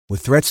With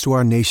threats to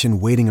our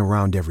nation waiting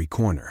around every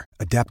corner,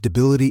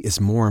 adaptability is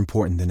more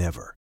important than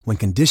ever. When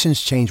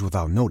conditions change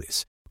without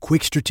notice,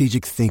 quick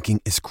strategic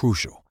thinking is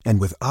crucial.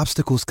 And with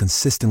obstacles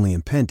consistently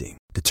impending,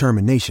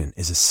 determination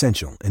is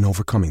essential in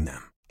overcoming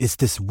them. It's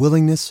this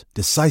willingness,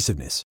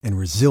 decisiveness, and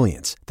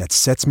resilience that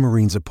sets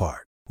Marines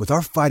apart. With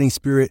our fighting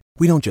spirit,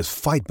 we don't just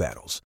fight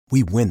battles,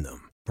 we win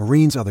them.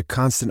 Marines are the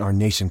constant our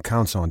nation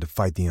counts on to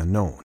fight the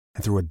unknown.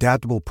 And through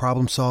adaptable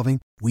problem solving,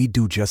 we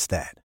do just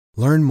that.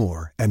 Learn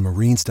more at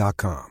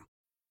marines.com.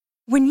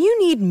 When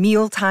you need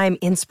mealtime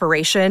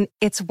inspiration,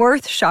 it's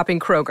worth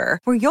shopping Kroger,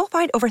 where you'll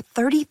find over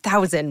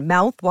 30,000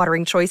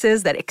 mouth-watering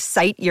choices that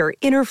excite your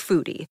inner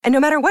foodie. And no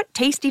matter what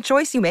tasty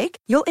choice you make,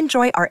 you'll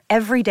enjoy our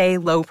everyday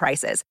low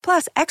prices,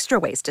 plus extra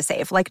ways to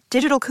save, like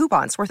digital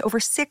coupons worth over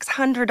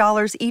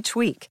 $600 each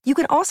week. You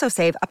can also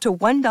save up to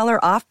 $1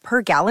 off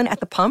per gallon at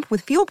the pump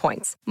with fuel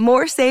points.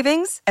 More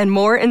savings and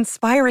more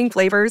inspiring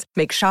flavors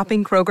make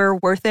shopping Kroger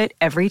worth it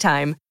every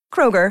time.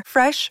 Kroger,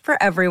 fresh for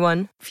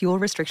everyone. Fuel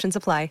restrictions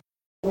apply.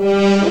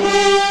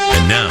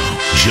 And now,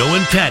 Joe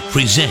and Pat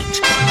present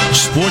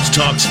Sports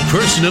Talk's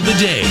Person of the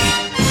Day.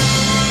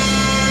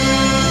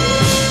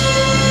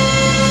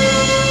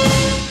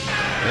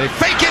 They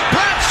fake it,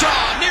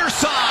 Bradshaw, near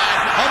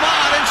side.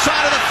 Ahmad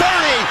inside of the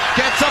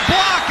 30. Gets a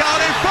block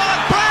out in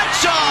front.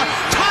 Bradshaw,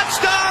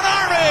 touchdown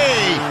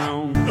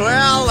Army.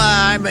 Well,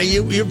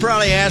 you're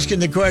probably asking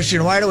the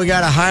question, why do we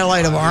got a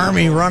highlight of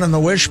Army running the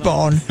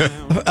wishbone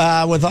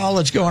with all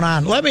that's going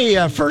on? Let me,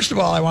 first of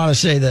all, I want to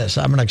say this.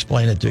 I'm going to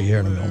explain it to you here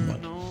in a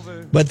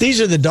moment. But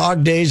these are the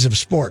dog days of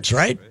sports,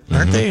 right?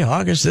 Aren't they?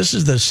 August? This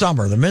is the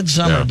summer, the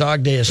midsummer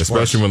dog day of sports.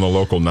 Especially when the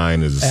local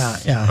 9 is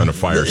on a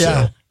fire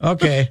sale.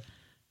 Okay.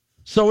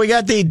 So we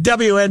got the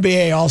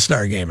WNBA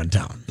All-Star game in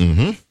town.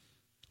 Mm-hmm.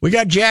 We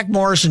got Jack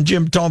Morris and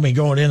Jim Thome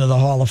going into the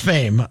Hall of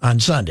Fame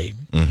on Sunday.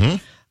 Mm-hmm.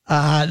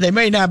 They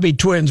may not be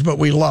twins, but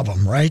we love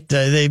them, right?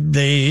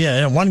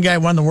 They one guy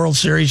won the World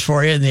Series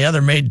for you, and the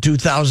other made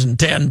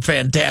 2010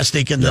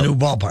 fantastic in the new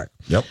ballpark.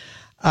 Yep.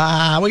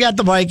 We got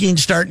the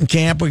Vikings starting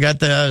camp. We got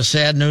the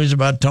sad news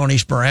about Tony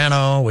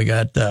Sperano. We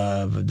got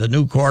the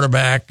new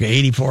quarterback,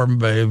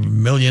 $84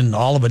 million,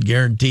 all of it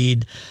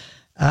guaranteed.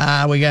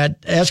 We got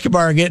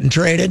Escobar getting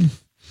traded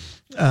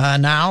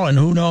now, and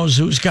who knows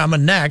who's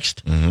coming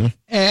next. Mm-hmm.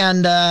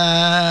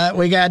 And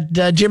we got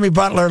Jimmy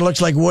Butler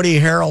looks like Woody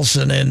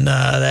Harrelson in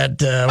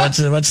that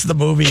what's the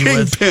movie Kingpin.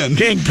 with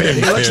Kingpin?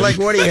 He looks like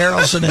Woody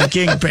Harrelson in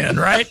Kingpin,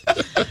 right?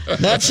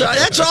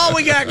 That's all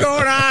we got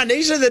going on.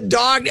 These are the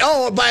dog.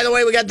 Oh, by the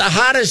way, we got the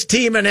hottest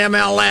team in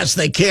MLS.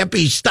 They can't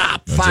be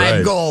stopped. That's 5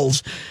 right.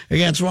 goals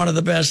against one of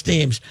the best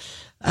teams.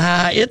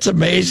 It's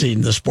amazing,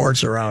 the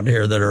sports around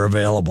here that are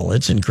available.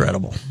 It's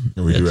incredible.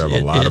 We do have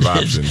a lot of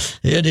options.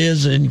 It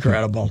is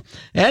incredible.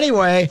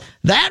 Anyway,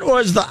 that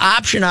was the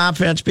option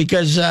offense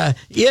because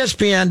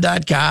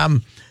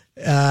ESPN.com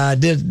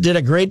did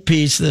a great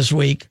piece this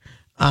week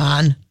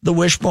on the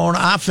wishbone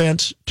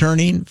offense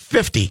turning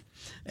 50.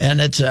 And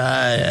it's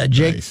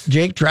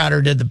Jake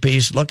Trotter did the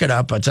piece. Look it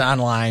up. It's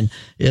online.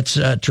 It's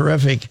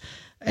terrific.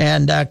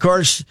 And, of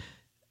course,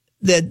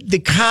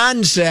 the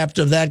concept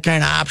of that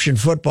kind of option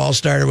football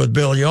started with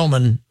Bill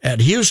Yeoman at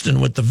Houston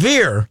with the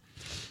Veer,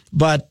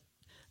 but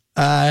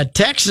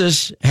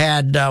Texas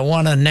had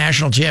won a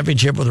national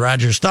championship with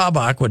Roger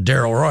Staubach with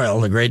Darrell Royal,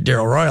 the great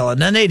Darrell Royal,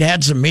 and then they'd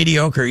had some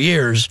mediocre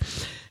years,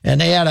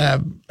 and they had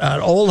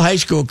an old high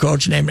school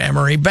coach named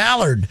Emory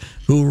Ballard,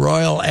 who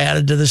Royal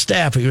added to the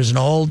staff. He was an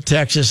old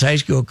Texas high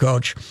school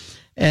coach.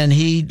 And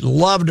he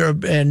loved her,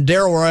 and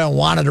Darrell Royal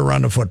wanted to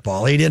run the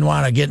football. He didn't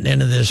want to get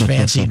into this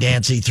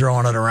fancy-dancy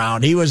throwing it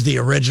around. He was the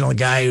original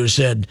guy who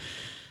said,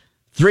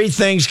 3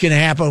 things can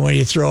happen when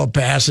you throw a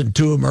pass, and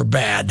 2 of them are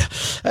bad.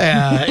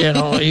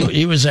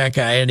 He was that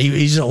guy, and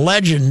he's a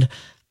legend.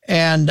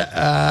 And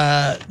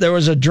there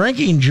was a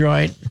drinking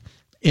joint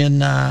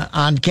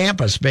on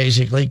campus,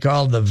 basically,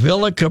 called the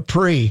Villa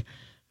Capri.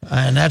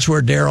 And that's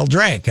where Darrell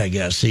drank, I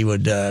guess. He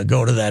would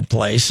go to that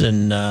place,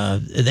 and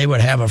they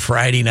would have a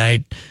Friday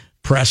night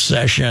press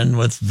session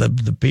with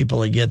the people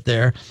that get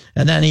there.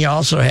 And then he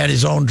also had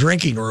his own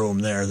drinking room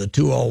there, the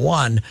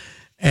 201.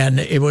 And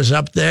it was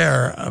up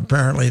there,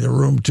 apparently the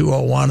room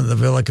 201 of the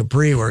Villa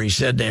Capri, where he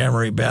said to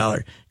Emory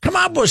Ballard, come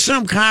up with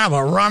some kind of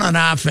a running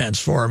offense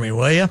for me,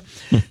 will you?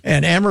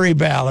 And Emory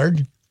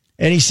Ballard,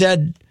 and he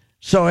said,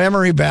 so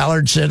Emory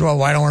Ballard said, well,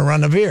 why don't we run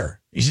the Veer?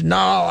 He said, no,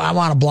 I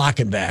want a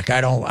blocking back.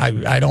 I don't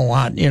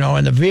want,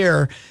 in the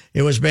Veer,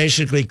 it was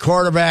basically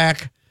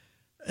quarterback,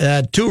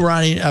 a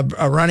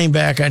running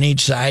back on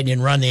each side, and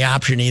you run the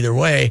option either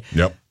way.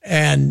 Yep.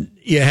 And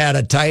you had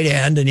a tight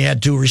end and you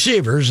had 2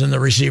 receivers, and the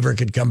receiver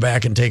could come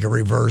back and take a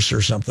reverse or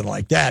something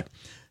like that.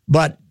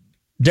 But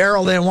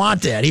Darrell didn't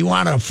want that. He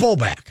wanted a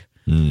fullback.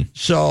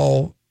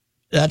 So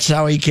that's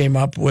how he came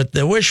up with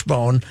the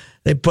wishbone.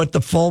 They put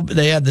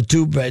they had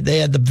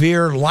the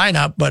Veer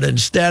lineup, but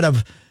instead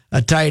of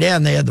a tight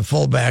end, they had the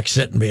fullback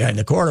sitting behind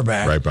the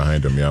quarterback. Right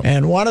behind him, yeah.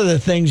 And one of the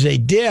things they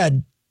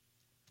did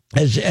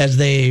as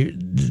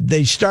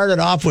they started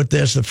off with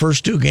this, the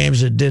first 2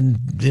 games it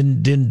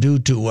didn't do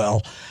too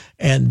well,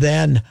 and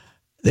then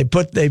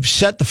They've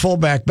set the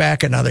fullback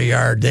back another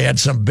yard. They had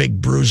some big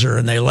bruiser,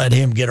 and they let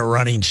him get a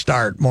running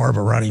start, more of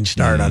a running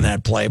start on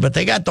that play. But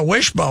they got the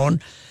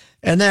wishbone,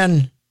 and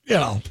then,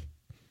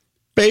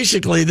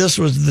 basically this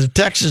was the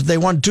Texas. They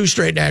won 2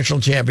 straight national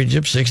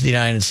championships,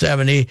 69 and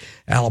 70.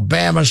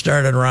 Alabama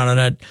started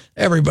running it.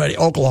 Everybody,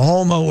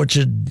 Oklahoma, which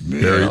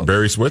had...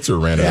 Barry Switzer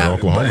ran it in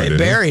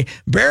Oklahoma,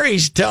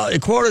 Barry's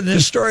quoted in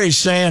his story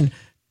saying...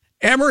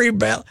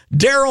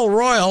 Darrell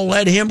Royal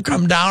let him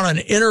come down and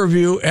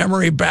interview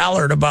Emory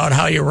Ballard about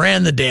how you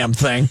ran the damn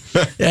thing.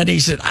 And he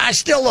said, I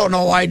still don't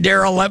know why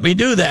Darrell let me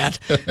do that.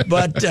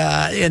 But,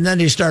 and then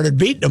he started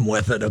beating him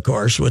with it, of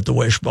course, with the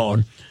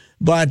wishbone.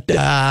 But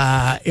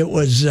it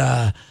was,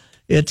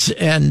 Mickey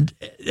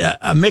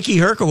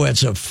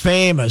Herkowitz, a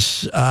famous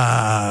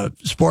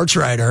sports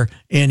writer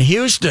in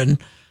Houston,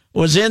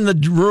 was in the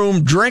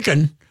room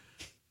drinking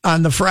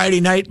on the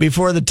Friday night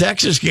before the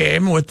Texas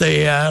game with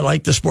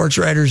like the sports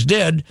writers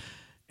did,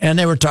 and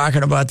they were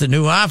talking about the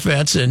new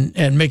offense,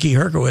 and Mickey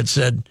Herkowitz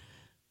said,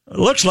 it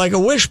looks like a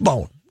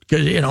wishbone,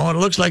 because, it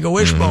looks like a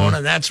wishbone,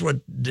 and that's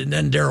what, and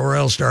then Darrell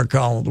Royal started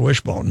calling it the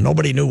wishbone.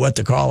 Nobody knew what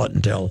to call it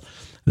until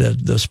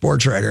the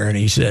sports writer, and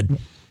he said,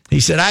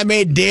 I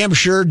made damn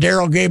sure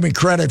Darrell gave me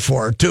credit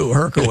for it, too.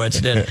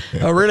 Herkowitz did.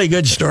 A really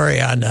good story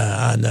on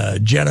the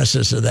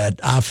genesis of that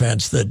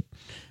offense that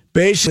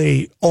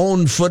basically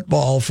owned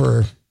football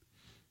for...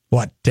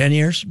 10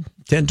 years?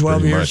 10,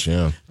 12 years? Much,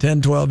 yeah.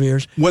 10, 12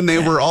 years. When they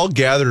were all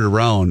gathered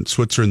around,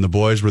 Switzer and the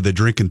boys, were they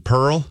drinking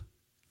Pearl?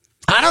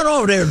 I don't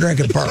know if they were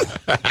drinking Pearl.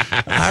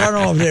 I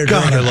love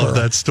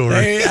that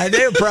story.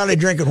 They were probably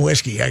drinking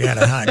whiskey, I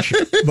got a hunch.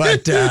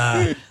 But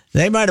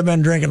they might have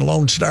been drinking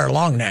Lone Star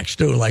Long Necks,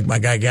 too, like my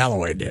guy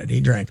Galloway did.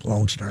 He drank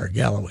Lone Star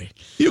Galloway.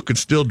 You could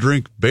still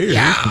drink beer.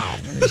 Yeah.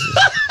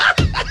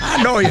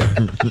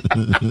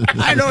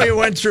 I know you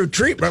went through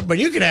treatment, but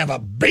you can have a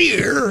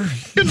beer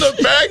in the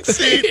back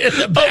seat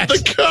of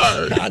the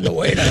car on the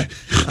way to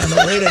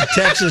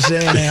Texas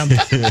A&M.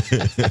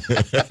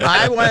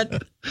 I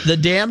went the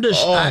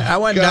damnedest. I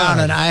went down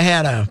and I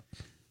had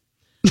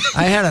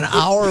an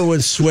hour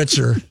with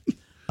Switzer.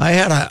 I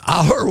had an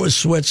hour with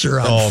Switzer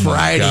on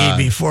Friday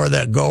before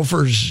the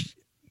Gophers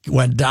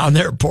went down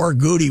there. Poor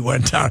Goody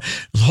went down.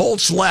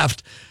 Holtz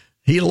left.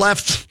 He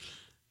left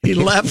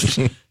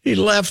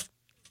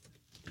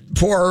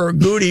poor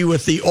Goody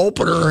with the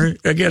opener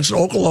against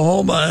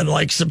Oklahoma in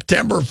like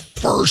September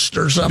 1st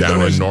or something.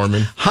 Down in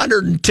Norman.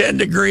 110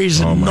 degrees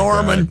in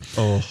Norman.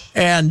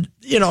 And,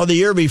 the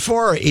year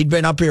before, he'd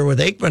been up here with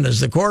Aikman as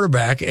the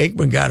quarterback.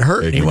 Aikman got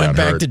hurt, and he went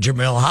back to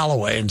Jamil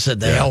Holloway and said,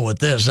 the hell with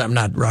this. I'm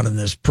not running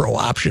this pro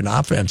option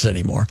offense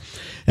anymore.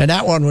 And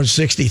that one was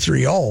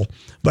 63-0.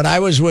 But I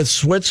was with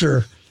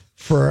Switzer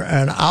for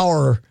an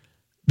hour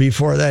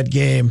before that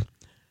game.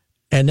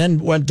 And then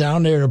went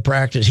down there to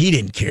practice. He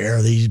didn't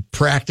care. These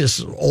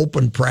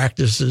open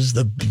practices,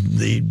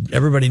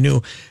 everybody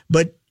knew.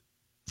 But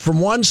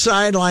from one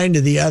sideline to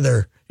the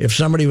other, if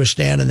somebody was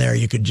standing there,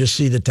 you could just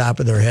see the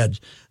top of their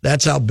heads.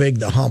 That's how big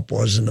the hump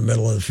was in the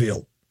middle of the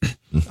field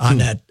on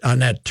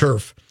that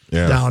turf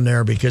down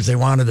there, because they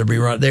wanted to be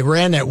run. They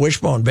ran that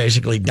wishbone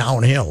basically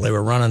downhill. They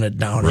were running it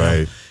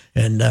downhill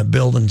and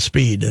building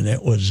speed, and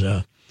it was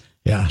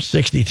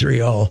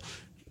 63-0.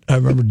 I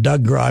remember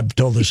Doug Groh, I've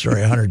told this story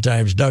 100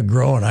 times. Doug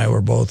Groh and I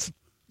were both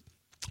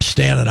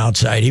standing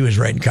outside. He was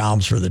writing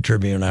columns for the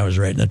Tribune. I was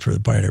writing it for the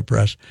Pioneer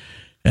Press.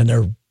 And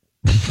they're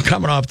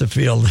coming off the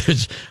field.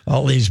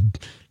 All these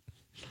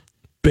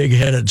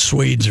big-headed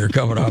Swedes are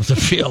coming off the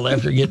field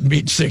after getting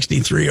beat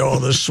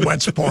 63-0. The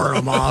sweat's pouring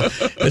them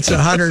off. It's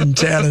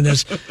 110, and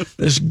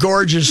this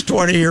gorgeous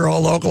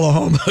 20-year-old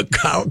Oklahoma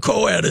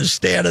co-ed is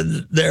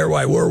standing there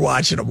while we're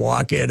watching them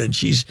walk in, and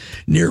she's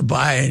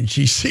nearby, and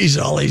she sees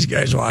all these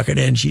guys walking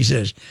in. She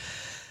says,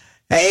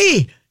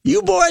 hey,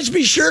 you boys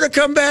be sure to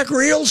come back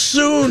real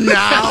soon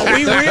now.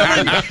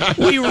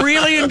 We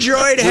really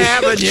enjoyed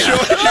having you.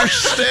 Your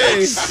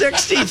stay.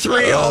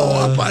 63-0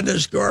 up on the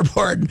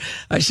scoreboard.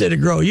 I said to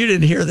Groh, you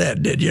didn't hear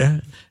that, did you?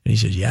 And he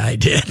said, yeah, I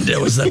did. There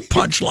was the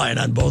punchline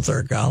on both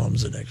our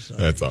columns the next time.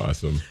 That's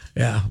awesome.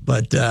 Yeah,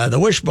 but the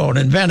wishbone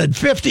invented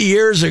 50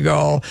 years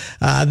ago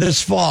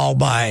this fall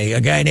by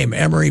a guy named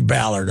Emory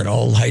Ballard, an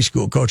old high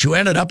school coach who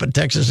ended up at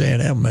Texas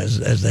A&M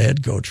as the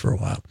head coach for a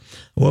while.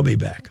 We'll be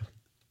back.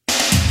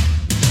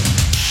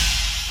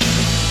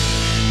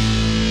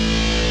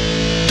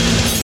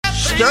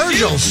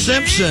 Sturgill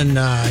Simpson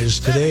is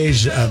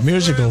today's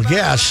musical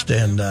guest,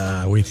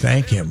 and we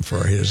thank him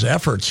for his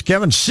efforts.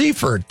 Kevin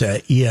Seifert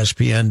at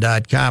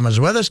ESPN.com is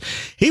with us.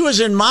 He was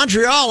in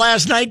Montreal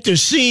last night to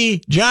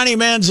see Johnny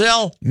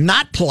Manziel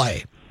not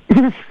play.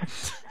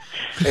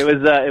 It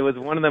was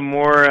one of the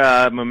more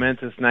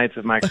momentous nights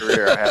of my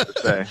career, I have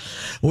to say.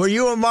 Were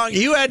you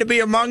you had to be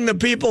among the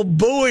people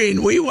booing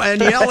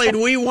and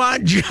yelling, we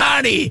want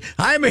Johnny.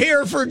 I'm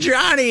here for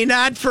Johnny,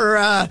 not for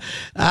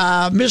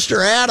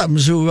Mr.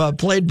 Adams, who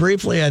played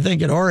briefly, I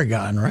think, at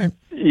Oregon, right?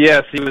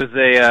 Yes, he was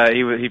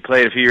he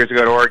played a few years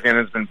ago at Oregon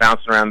and has been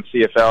bouncing around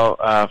the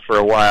CFL for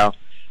a while.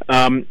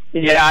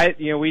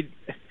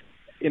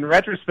 in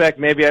retrospect,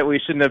 maybe we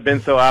shouldn't have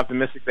been so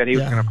optimistic that he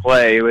was going to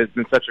play. It was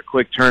been such a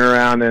quick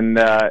turnaround,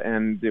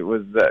 and it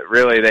was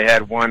really they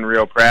had one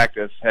real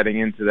practice heading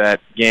into that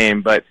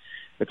game. But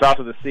it's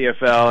also the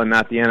CFL and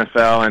not the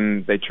NFL,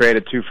 and they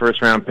traded 2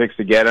 first-round picks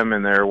to get him,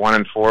 and they're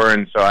 1-4,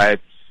 and so I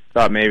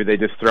thought maybe they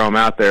just throw him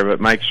out there. But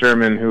Mike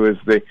Sherman, who is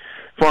the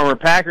former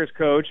Packers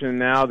coach and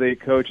now the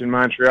coach in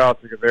Montreal,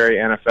 took a very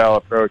NFL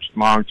approach,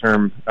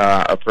 long-term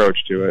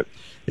approach to it.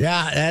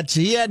 Yeah,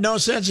 he had no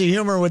sense of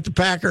humor with the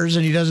Packers,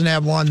 and he doesn't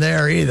have one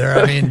there either.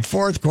 I mean,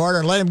 fourth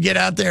quarter, let him get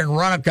out there and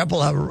run a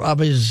couple of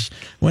his,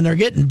 when they're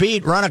getting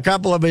beat, run a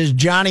couple of his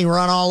Johnny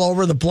run all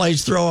over the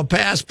place, throw a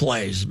pass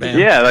plays, man.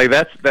 Yeah, like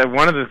that's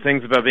one of the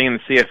things about being in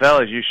the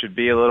CFL is you should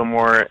be a little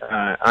more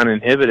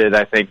uninhibited,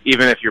 I think,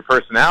 even if your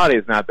personality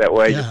is not that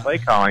way, your play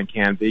calling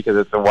can be, because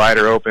it's a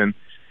wider open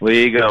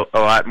league, a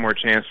lot more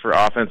chance for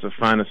offensive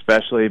fun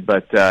especially,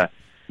 but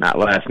not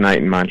last night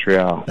in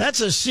Montreal. That's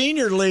a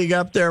senior league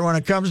up there when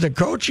it comes to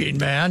coaching,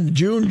 man.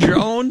 June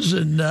Jones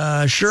and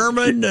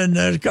Sherman and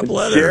a couple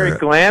other. Jerry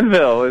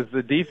Glanville is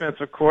the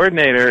defensive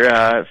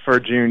coordinator for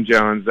June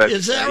Jones.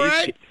 Is that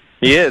right?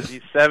 He is.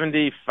 He's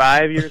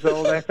 75 years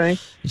old, I think.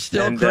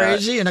 Still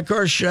crazy. And, of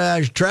course,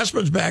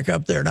 Tressman's back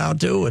up there now,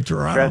 too, with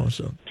Toronto.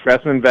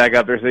 Tressman back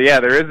up there. So, yeah,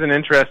 there is an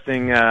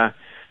interesting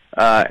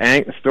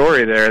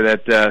story there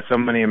that so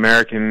many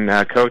American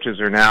coaches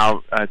are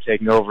now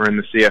taking over in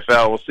the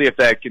CFL. We'll see if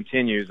that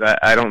continues.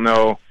 I don't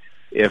know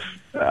if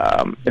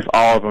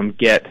all of them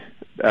get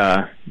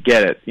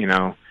it. You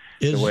know,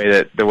 the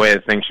way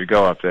that things should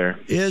go up there.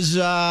 Is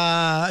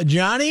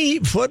Johnny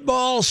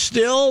football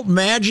still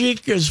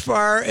magic as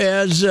far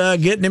as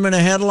getting him in a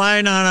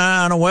headline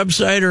on a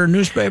website or a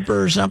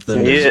newspaper or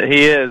something? He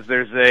is.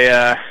 There's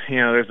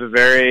a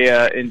very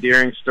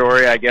endearing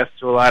story, I guess,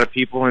 to a lot of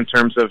people in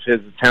terms of his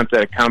attempt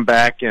at a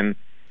comeback, and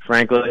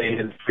frankly,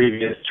 his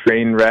previous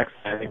train wrecks,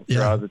 I think,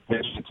 draws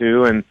attention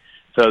to. And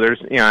so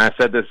there's, I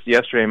said this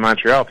yesterday in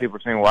Montreal. People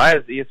were saying, "Why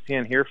is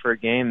ESPN here for a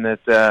game that,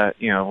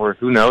 or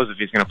who knows if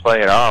he's going to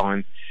play at all?"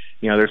 And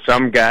there's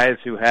some guys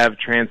who have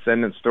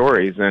transcendent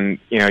stories, and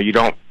you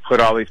don't put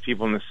all these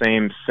people in the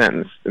same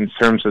sentence in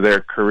terms of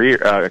their career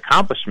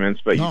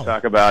accomplishments. But you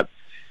talk about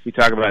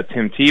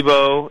Tim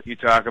Tebow, you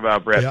talk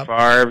about Brett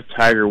Favre,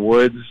 Tiger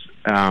Woods,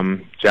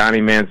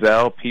 Johnny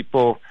Manziel.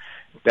 People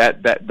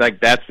that's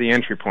the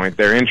entry point.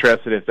 They're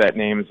interested if that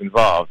name is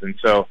involved, and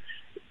so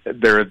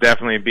there will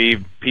definitely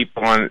be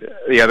people on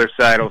the other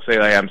side who'll say,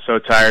 like, I'm so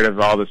tired of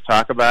all this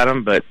talk about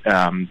him, but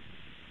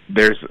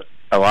there's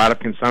a lot of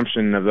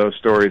consumption of those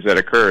stories that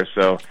occur.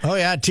 So,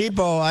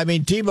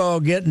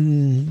 Tebow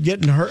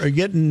getting hurt,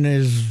 getting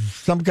his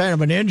some kind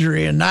of an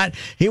injury, and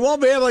he won't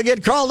be able to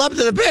get called up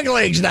to the big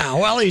leagues now.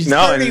 Well, he's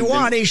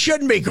 31; he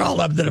shouldn't be called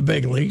up to the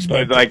big leagues.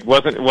 But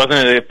wasn't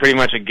it pretty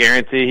much a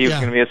guarantee he was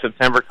going to be a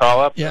September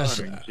call up?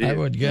 Yes, I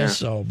would guess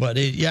so. But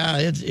it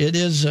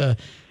is.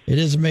 It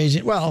is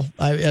amazing. Well,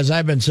 as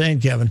I've been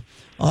saying, Kevin,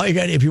 all you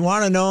got, if you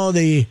want to know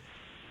the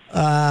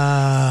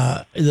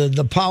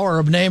power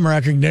of name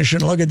recognition,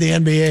 look at the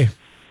NBA.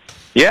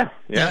 Yeah.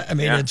 I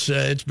mean,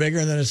 it's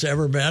bigger than it's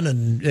ever been,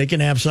 and they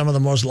can have some of the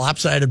most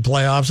lopsided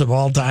playoffs of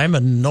all time,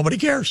 and nobody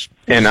cares.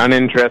 And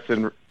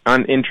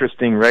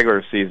uninteresting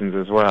regular seasons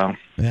as well.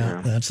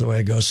 Yeah, that's the way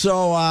it goes.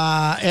 So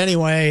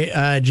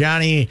anyway,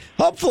 Johnny,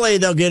 hopefully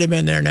they'll get him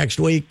in there next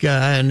week,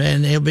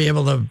 and he'll be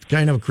able to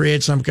kind of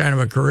create some kind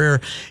of a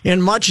career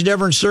in much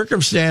different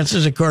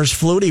circumstances. Of course,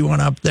 Flutie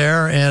went up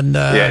there and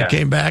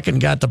came back and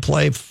got to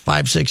play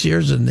 5-6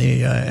 years in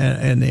the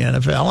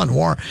NFL. And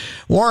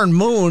Warren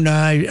Moon,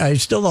 I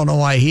still don't know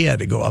why he had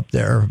to go up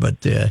there, but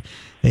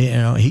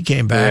he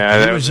came back.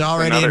 Yeah, he was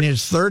already in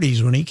his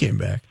 30s when he came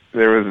back.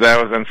 That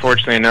was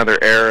unfortunately another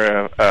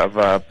era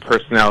of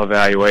personnel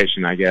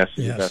evaluation, I guess,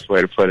 is the best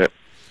way to put it.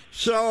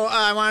 So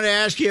I want to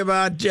ask you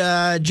about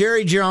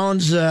Jerry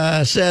Jones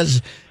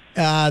says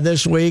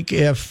this week,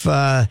 if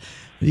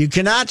you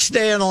cannot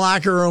stay in the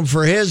locker room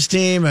for his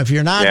team, if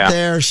you're not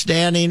there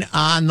standing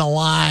on the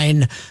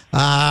line,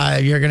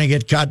 you're going to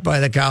get cut by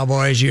the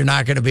Cowboys. You're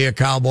not going to be a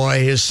Cowboy.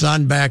 His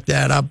son backed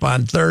that up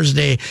on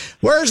Thursday.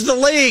 Where's the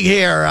league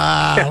here?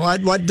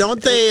 What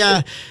don't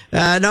they?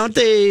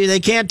 They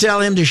can't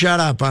tell him to shut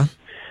up, huh?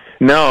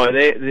 No,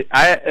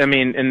 I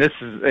mean, and this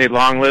is a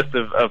long list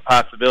of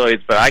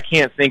possibilities, but I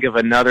can't think of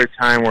another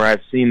time where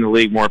I've seen the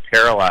league more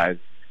paralyzed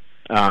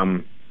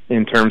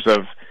in terms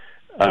of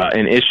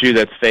an issue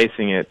that's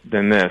facing it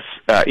than this.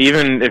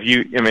 Even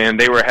if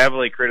they were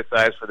heavily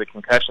criticized for the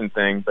concussion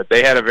thing, but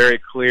they had a very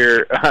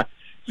clear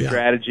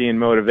strategy and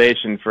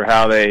motivation for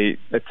how they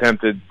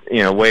attempted,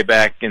 way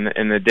back in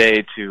the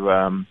day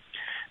to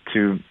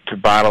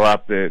bottle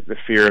up the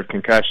fear of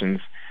concussions.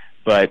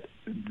 But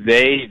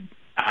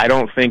I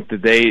don't think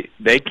that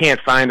they can't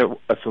find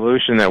a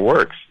solution that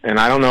works, and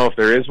I don't know if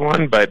there is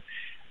one, but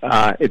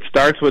it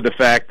starts with the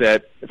fact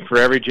that for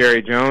every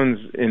Jerry Jones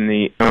in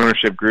the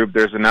ownership group,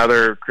 there's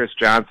another Chris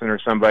Johnson or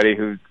somebody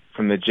who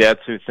from the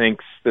Jets who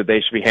thinks that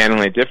they should be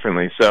handling it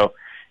differently. So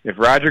if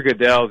Roger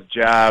Goodell's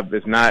job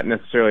is not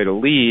necessarily to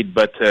lead,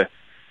 but to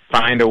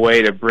find a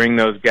way to bring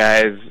those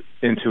guys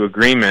into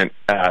agreement,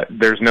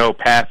 there's no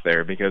path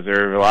there because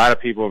there are a lot of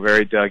people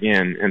very dug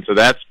in, and so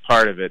that's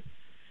part of it.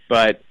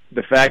 But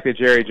the fact that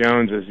Jerry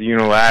Jones is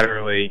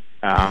unilaterally,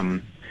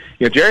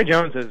 Jerry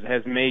Jones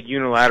has made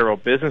unilateral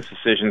business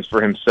decisions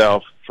for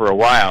himself for a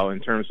while in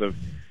terms of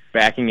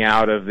backing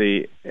out of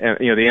the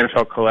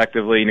NFL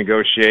collectively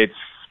negotiates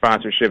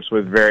sponsorships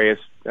with various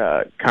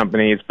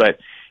companies, but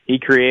he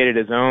created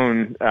his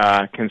own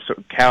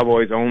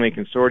Cowboys-only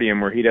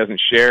consortium where he doesn't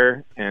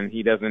share and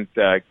he doesn't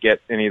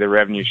get any of the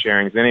revenue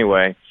sharings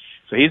anyway.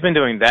 So he's been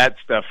doing that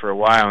stuff for a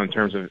while in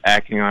terms of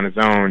acting on his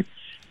own.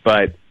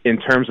 But in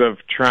terms of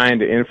trying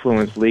to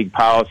influence league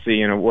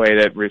policy in a way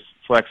that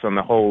reflects on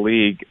the whole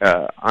league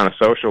on a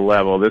social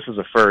level, this is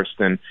a first.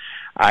 And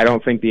I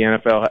don't think the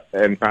NFL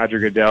and Roger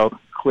Goodell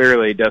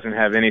clearly doesn't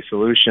have any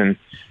solution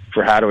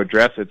for how to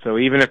address it. So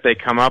even if they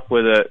come up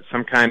with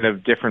some kind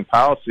of different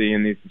policy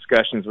in these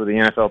discussions with the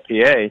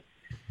NFLPA,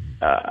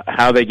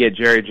 how they get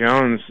Jerry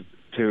Jones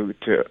to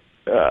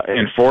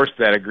enforce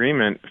that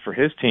agreement for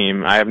his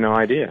team, I have no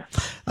idea.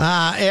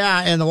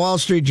 And the Wall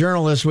Street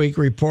Journal this week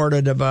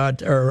reported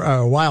about, or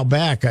a while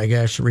back, I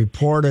guess,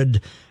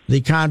 reported the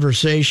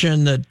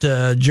conversation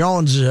that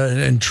Jones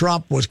and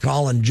Trump was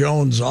calling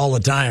Jones all the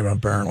time,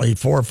 apparently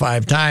 4 or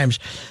 5 times.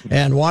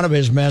 And one of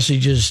his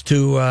messages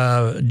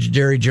to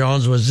Jerry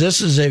Jones was,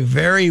 "This is a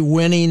very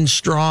winning,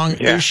 strong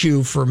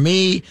issue for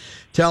me.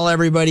 Tell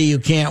everybody you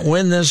can't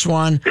win this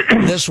one.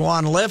 This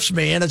one lifts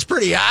me." And it's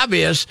pretty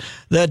obvious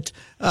that,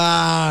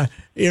 that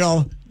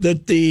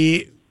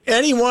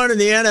anyone in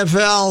the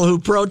NFL who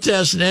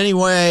protests in any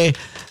way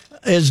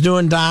is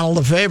doing Donald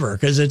a favor,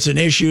 because it's an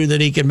issue that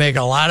he can make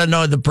a lot of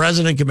noise. The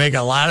president can make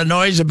a lot of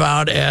noise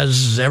about,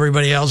 as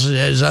everybody else,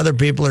 as other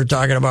people are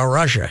talking about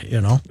Russia.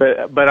 But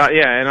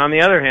and on the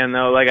other hand,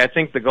 though, I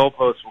think the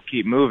goalposts will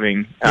keep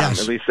moving.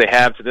 Yes. At least they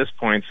have to this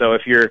point. So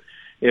if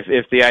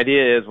the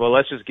idea is, well,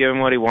 let's just give him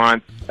what he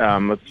wants,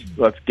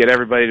 let's get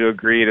everybody to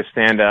agree to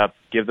stand up,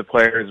 give the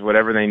players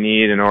whatever they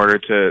need in order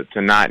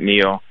to not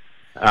kneel.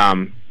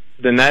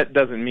 Then that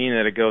doesn't mean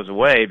that it goes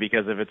away,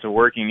 because if it's a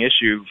working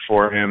issue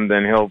for him,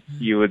 then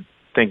you would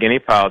think any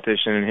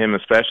politician, and him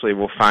especially,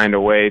 will find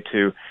a way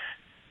to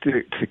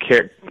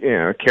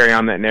carry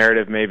on that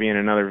narrative maybe in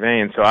another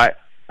vein. So I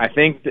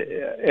think,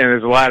 and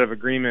there's a lot of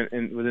agreement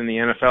within the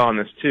NFL on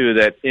this too,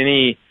 that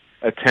any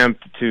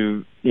attempt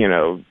to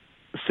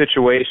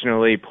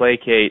situationally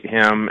placate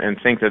him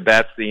and think that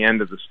that's the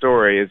end of the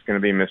story is going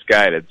to be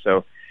misguided.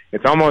 So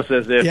it's almost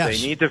as if they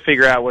need to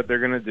figure out what they're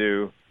going to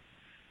do,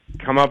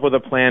 come up with a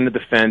plan to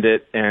defend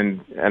it, and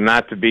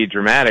not to be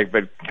dramatic,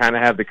 but kind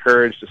of have the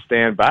courage to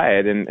stand by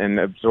it and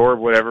absorb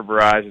whatever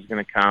barrage is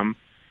going to come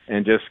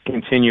and just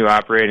continue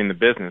operating the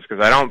business.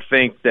 Because I don't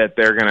think that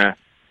they're going to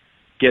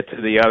get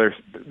to the other,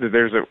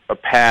 there's a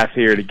path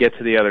here to get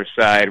to the other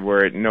side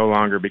where it no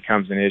longer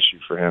becomes an issue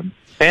for him.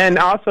 And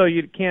also,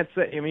 you can't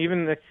say,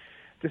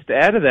 just to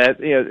add to that,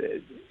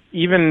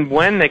 even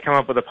when they come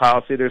up with a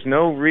policy, there's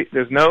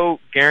no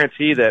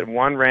guarantee that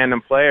one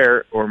random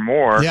player or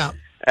more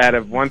out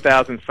of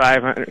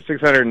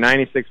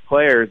 1,696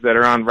 players that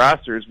are on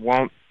rosters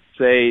won't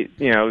say,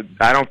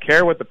 I don't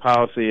care what the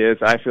policy is.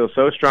 I feel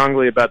so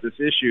strongly about this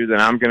issue that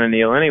I'm going to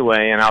kneel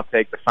anyway, and I'll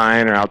take the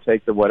fine or I'll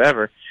take the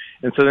whatever.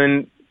 And so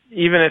then,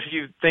 even if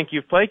you think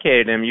you've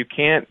placated him,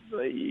 I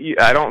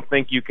don't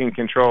think you can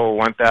control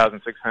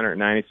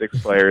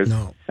 1,696 players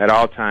at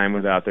all time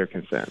without their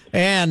consent.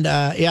 And,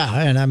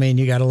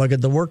 you got to look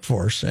at the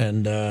workforce.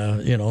 And,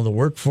 the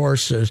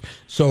workforce is,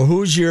 so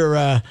who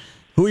are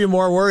you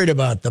more worried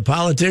about, the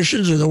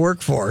politicians or the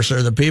workforce,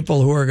 or the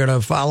people who are going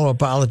to follow a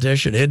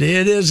politician? It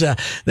is,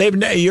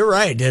 you're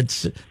right.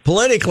 It's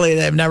politically,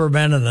 they've never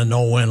been in a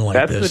no-win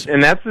like this.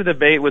 And that's the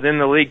debate within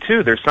the league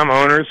too. There's some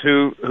owners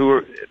who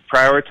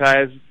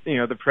prioritize,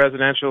 the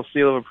presidential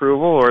seal of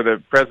approval or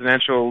the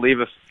presidential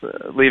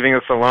leaving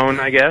us alone,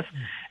 I guess.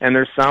 And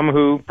there's some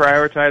who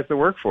prioritize the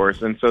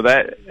workforce. And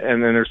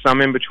then there's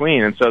some in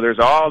between. And so there's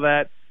all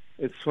that.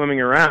 It's swimming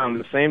around.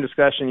 The same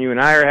discussion you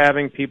and I are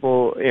having,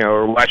 people,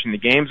 or watching the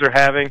games are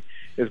having,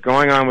 is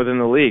going on within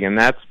the league. And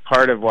that's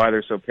part of why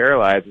they're so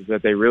paralyzed, is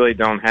that they really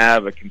don't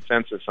have a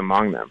consensus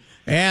among them.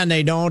 And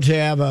they don't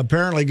have,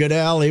 apparently,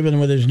 Goodell,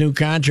 even with his new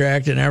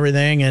contract and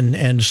everything,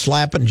 and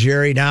slapping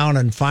Jerry down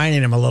and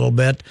fining him a little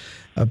bit,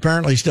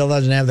 apparently still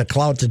doesn't have the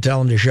clout to tell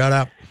him to shut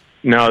up.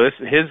 No,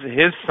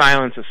 his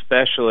silence,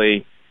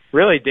 especially,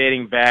 really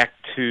dating back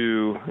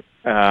to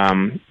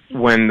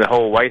when the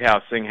whole White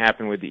House thing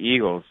happened with the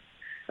Eagles,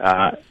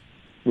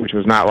 which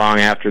was not long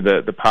after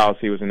the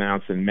policy was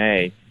announced in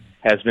May,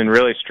 has been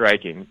really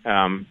striking.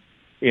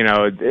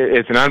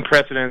 It's an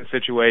unprecedented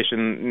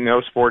situation.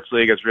 No sports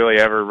league has really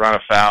ever run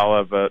afoul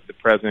of the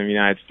President of the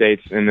United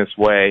States in this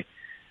way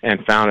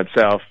and found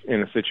itself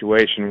in a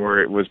situation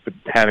where it was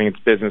having its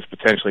business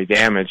potentially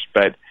damaged.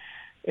 But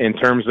in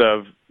terms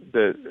of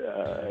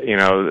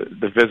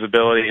the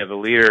visibility of the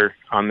leader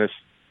on this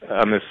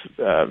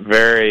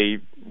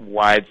very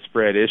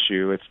widespread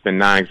issue, it's been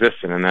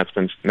non-existent, and that's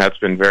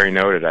been very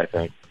noted, I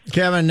think.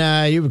 Kevin,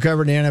 you've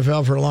covered the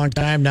NFL for a long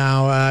time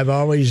now. I've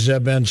always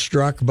been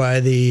struck by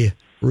the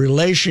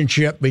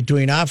relationship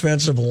between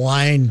offensive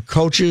line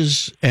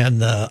coaches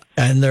and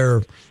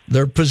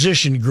their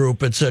position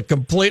group. It's a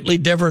completely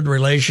different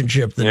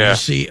relationship than you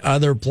see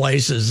other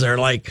places.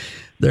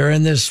 They're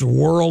in this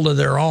world of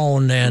their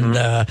own, and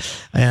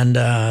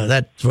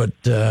that's what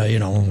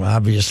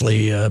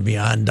obviously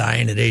beyond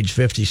dying at age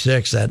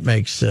 56, that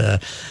makes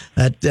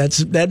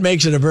that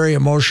makes it a very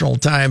emotional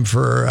time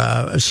for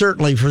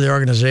certainly for the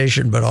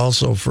organization, but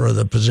also for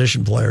the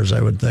position players.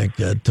 I would think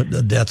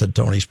the death of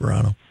Tony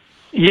Sperano.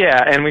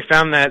 Yeah, and we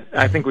found that,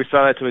 I think we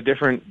saw that to a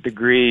different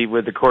degree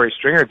with the Corey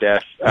Stringer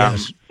death.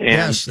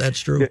 Yes,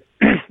 that's true.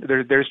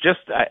 There's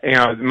just, I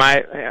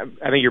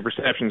think your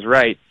perception's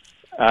right.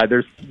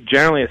 There's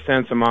generally a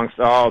sense amongst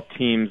all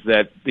teams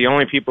that the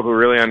only people who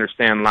really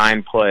understand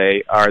line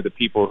play are the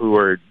people who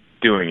are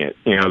doing it,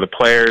 the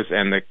players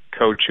and the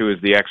coach who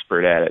is the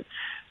expert at it.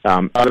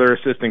 Other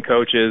assistant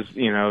coaches,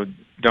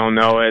 don't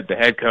know it. The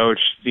head coach,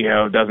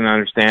 doesn't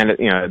understand it.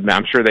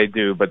 I'm sure they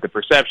do, but the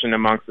perception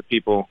amongst the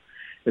people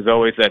is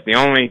always that the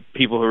only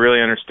people who really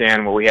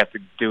understand what we have to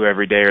do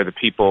every day are the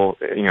people,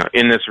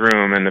 in this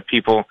room, and the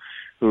people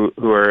who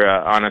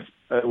are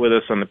with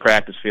us on the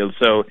practice field.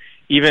 So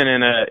even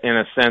in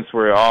a sense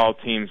where all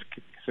teams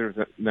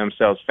consider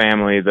themselves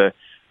family, the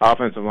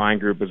offensive line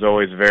group is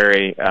always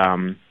very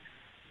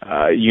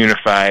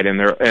unified, and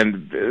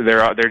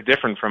they're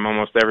different from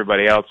almost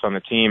everybody else on the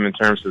team in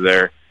terms of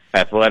their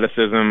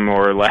athleticism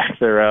or lack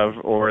thereof,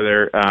 or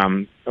their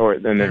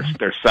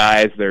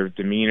size, their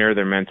demeanor,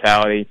 their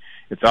mentality.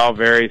 It's all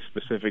very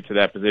specific to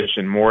that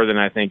position, more than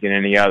I think in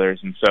any others.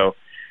 And so,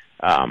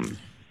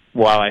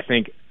 while I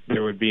think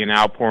there would be an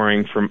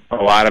outpouring from a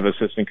lot of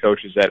assistant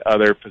coaches at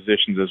other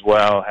positions as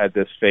well, had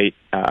this fate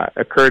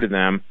occur to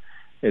them,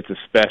 it's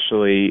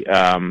especially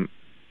hits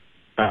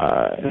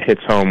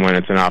home when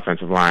it's an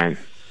offensive line.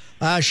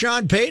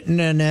 Sean Payton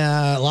and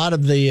a lot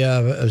of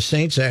the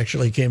Saints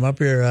actually came up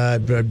here.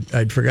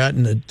 I'd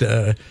forgotten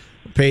that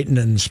Payton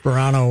and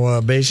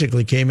Sperano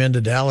basically came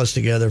into Dallas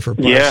together for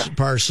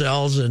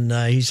Parcells, and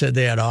he said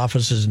they had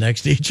offices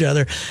next to each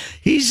other.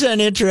 He's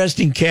an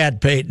interesting cat,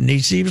 Payton. He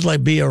seems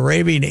like be a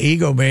raving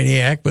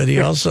egomaniac, but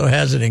he also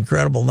has an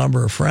incredible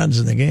number of friends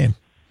in the game.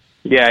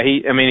 Yeah,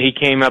 he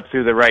came up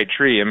through the right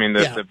tree.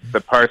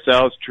 The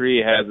Parcells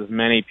tree has as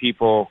many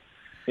people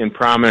in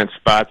prominent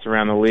spots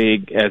around the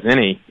league as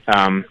any.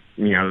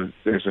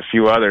 There's a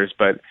few others,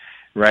 but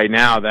right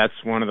now that's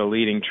one of the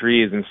leading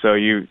trees, and so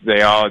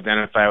they all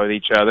identify with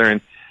each other.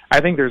 And I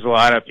think there's a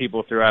lot of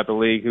people throughout the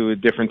league who at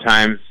different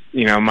times,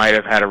 might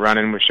have had a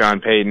run-in with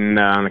Sean Payton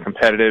on a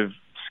competitive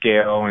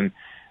scale, and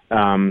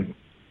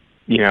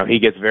he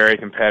gets very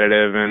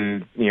competitive,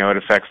 and it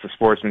affects the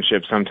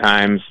sportsmanship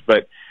sometimes,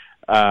 but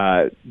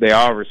they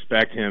all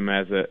respect him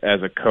as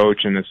a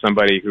coach and as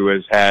somebody who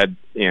has had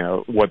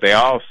what they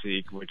all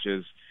seek, which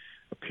is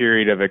a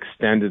period of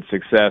extended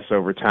success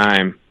over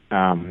time.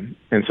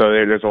 And so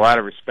there's a lot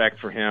of respect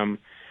for him,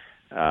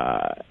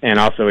 and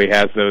also he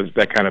has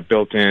that kind of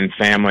built-in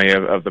family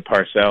of the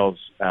Parcells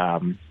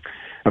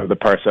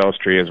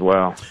tree as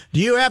well. Do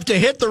you have to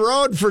hit the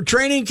road for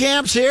training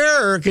camps here,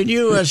 or can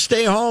you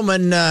stay home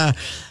and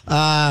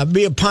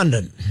be a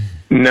pundit?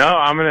 No,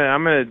 I'm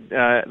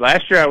gonna.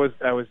 Last year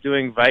I was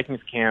doing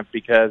Vikings camp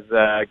because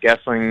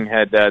Gessling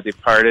had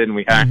departed, and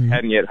we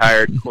hadn't yet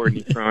hired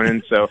Courtney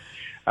Cronin, so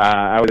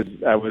I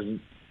was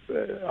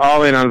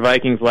all in on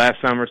Vikings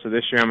last summer. So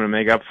this year I'm going to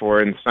make up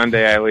for it. And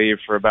Sunday I leave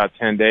for about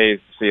 10 days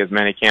to see as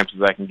many camps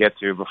as I can get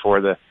to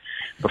before the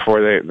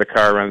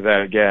car runs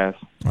out of gas.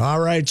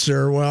 All right,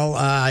 sir.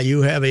 Well,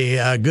 you have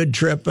a good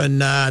trip,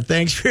 and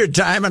thanks for your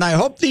time. And I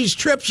hope these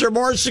trips are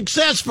more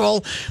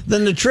successful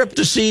than the trip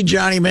to see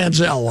Johnny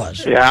Manziel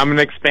was. Yeah, I'm going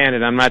to expand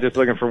it. I'm not just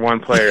looking for one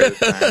player this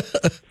time.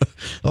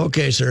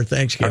 Okay, sir.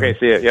 Thanks, Kevin. Okay,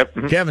 see you. Yep.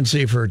 Mm-hmm. Kevin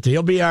Seifert.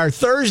 He'll be our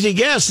Thursday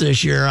guest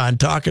this year on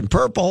Talking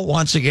Purple.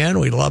 Once again,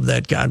 we love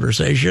that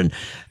conversation,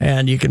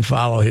 and you can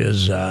follow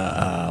his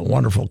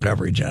wonderful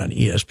coverage on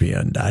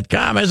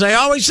ESPN.com. As I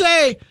always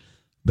say,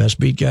 best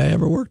beat guy I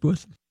ever worked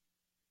with.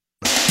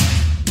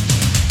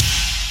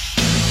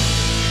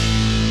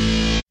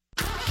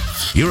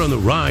 You're on the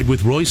ride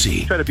with Royce.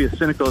 I try to be as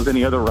cynical as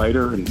any other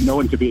writer, and no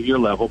one can be at your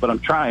level, but I'm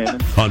trying.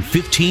 On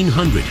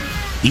 1500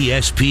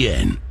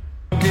 ESPN.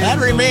 That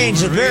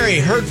remains a very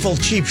hurtful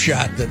cheap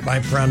shot that my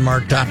friend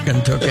Mark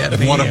Topkin took at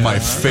me. One of my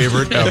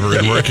favorite ever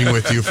in working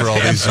with you for all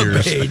these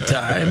years. 8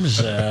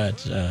 times.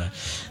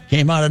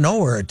 Came out of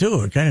nowhere,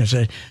 too. It kind of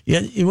said,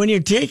 when you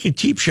take a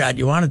cheap shot,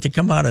 you want it to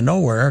come out of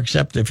nowhere,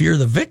 except if you're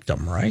the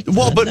victim, right?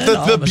 Well, but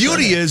the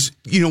beauty is,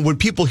 when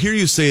people hear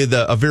you say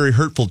a very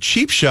hurtful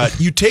cheap shot,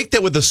 you take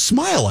that with a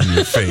smile on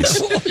your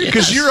face.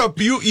 Because you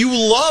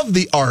love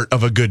the art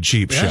of a good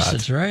cheap shot. Yes,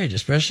 that's right,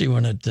 especially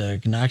when it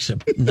knocks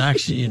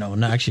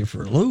you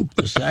for a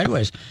loop,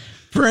 sideways.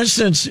 For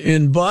instance,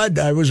 in Bud,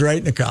 I was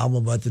writing a column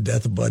about the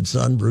death of Bud's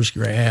son, Bruce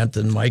Grant,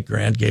 and Mike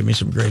Grant gave me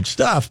some great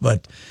stuff,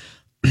 but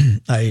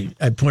I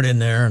put in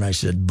there and I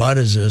said, Bud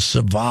is a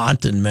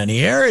savant in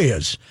many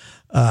areas.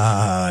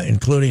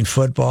 including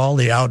football,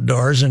 the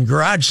outdoors, and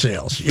garage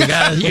sales. You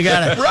got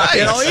to,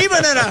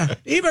 right.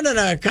 even in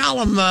a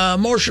column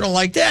emotional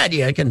like that,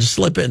 you can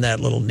slip in that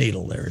little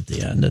needle there at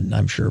the end, and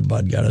I'm sure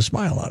Bud got a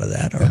smile out of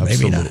that, or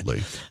Absolutely.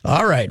 maybe not.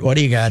 All right, what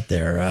do you got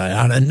there?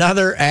 On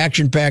another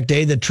action-packed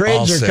day, the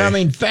trades are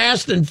coming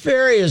fast and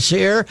furious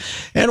here,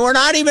 and we're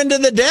not even to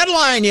the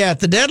deadline yet.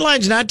 The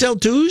deadline's not till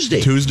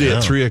Tuesday. Tuesday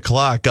at 3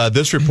 o'clock.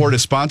 This report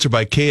is sponsored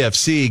by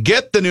KFC.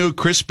 Get the new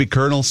Crispy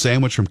Kernel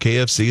sandwich from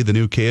KFC. The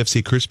new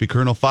KFC Crispy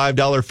Kernel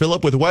 $5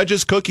 fill-up with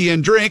wedges, cookie,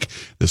 and drink.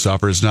 This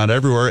offer is not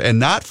everywhere and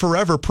not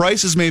forever.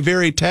 Prices may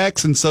vary.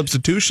 Tax and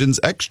substitutions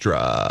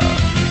extra.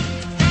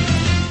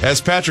 As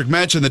Patrick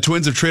mentioned, the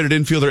Twins have traded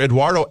infielder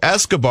Eduardo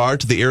Escobar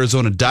to the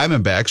Arizona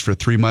Diamondbacks for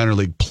 3 minor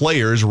league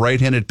players,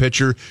 right-handed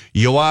pitcher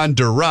Yoan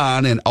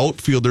Duran and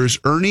outfielders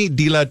Ernie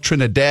De La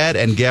Trinidad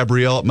and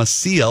Gabriel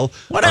Maciel.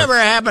 Whatever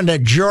happened to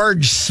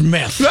George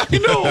Smith? I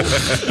know.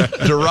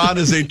 Duran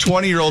is a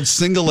 20-year-old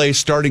single-A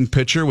starting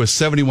pitcher with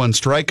 71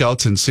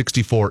 strikeouts in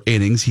 64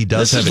 innings. He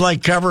does. This is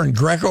like covering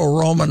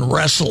Greco-Roman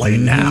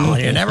wrestling now.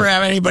 You never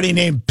have anybody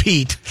named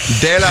Pete.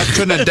 De La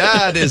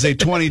Trinidad is a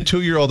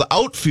 22-year-old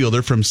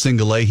outfielder from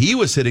single-A. He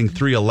was hitting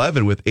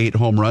 .311 with 8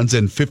 home runs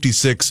and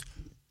 56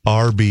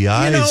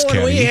 RBIs.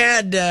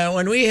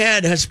 When we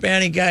had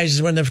Hispanic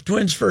guys when the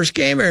Twins first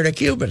came here to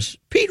Cubas,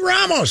 Pete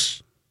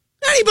Ramos.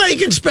 Anybody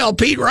can spell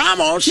Pete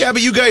Ramos. Yeah,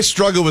 but you guys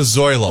struggle with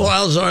Zoilo.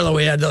 Well, Zoilo,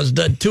 we had those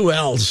 2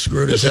 L's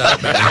screwed us up.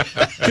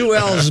 2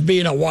 L's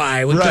being a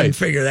Y. We couldn't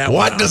figure that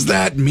one out. What does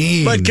that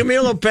mean? But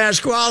Camilo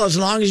Pascual, as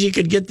long as you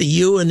could get the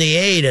U and the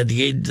A to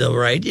the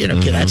right,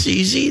 that's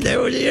easy.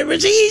 It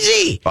was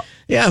easy.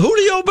 Yeah,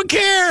 Julio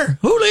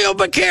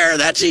Becerra.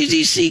 That's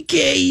easy.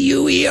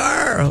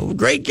 Ckuer.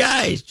 Great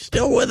guy.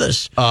 Still with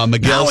us. Now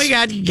we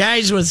got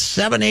guys with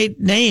 7, 8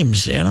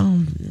 names,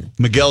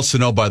 Miguel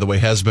Sano, by the way,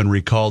 has been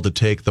recalled to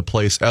take the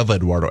place of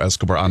Eduardo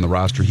Escobar on the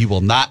roster. He will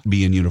not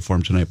be in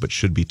uniform tonight, but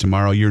should be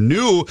tomorrow. Your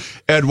new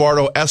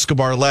Eduardo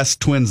Escobar-less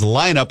Twins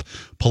lineup: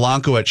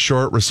 Polanco at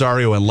short,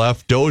 Rosario in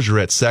left, Dozier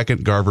at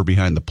second, Garver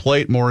behind the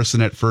plate,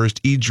 Morrison at first,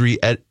 Erie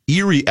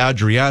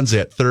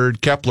Adrianza at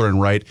third, Kepler in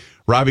right,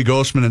 Robbie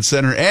Grossman in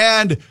center,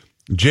 and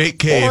Jake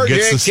Cave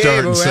gets the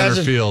start in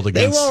center field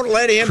against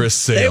Chris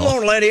Sale. They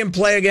won't let him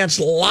play against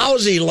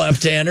lousy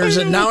left-handers,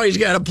 and now he's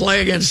got to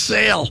play against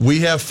Sale. We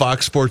have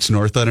Fox Sports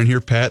North on in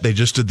here, Pat. They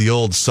just did the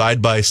old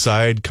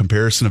side-by-side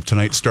comparison of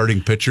tonight's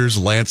starting pitchers,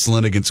 Lance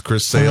Lynn against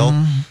Chris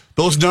Sale.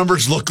 Those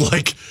numbers look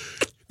like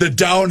the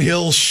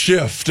downhill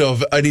shift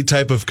of any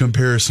type of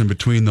comparison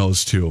between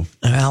those two.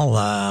 Well,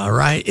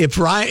 right. If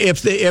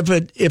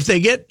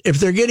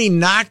they're getting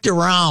knocked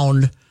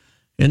around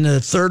in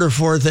the third or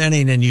fourth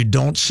inning, and you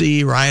don't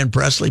see Ryan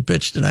Presley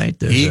pitch tonight,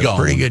 there's a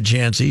pretty good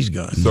chance he's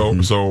gone.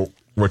 So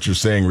what you're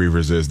saying,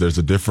 Reavers, is there's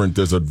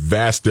a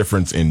vast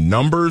difference in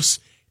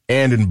numbers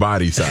and in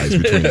body size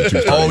between the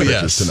two starting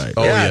pitchers tonight.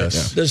 Oh,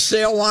 yes. Does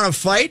Sale want to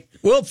fight?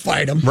 We'll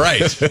fight him.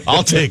 Right.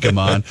 I'll take him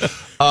on.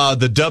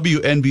 The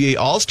WNBA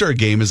All-Star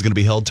Game is going to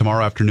be held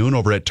tomorrow afternoon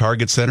over at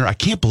Target Center. I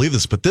can't believe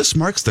this, but this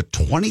marks the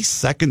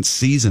 22nd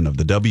season of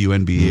the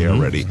WNBA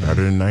already.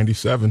 Started in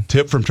 97.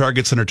 Tip from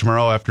Target Center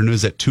tomorrow afternoon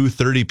is at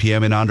 2:30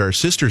 p.m. and on our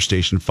sister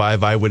station,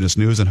 5 Eyewitness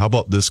News. And how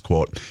about this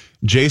quote?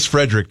 Jace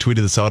Frederick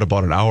tweeted this out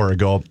about an hour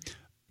ago.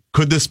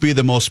 Could this be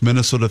the most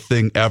Minnesota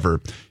thing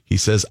ever? He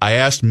says, I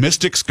asked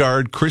Mystics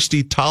guard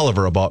Christy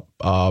Tolliver about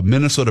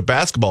Minnesota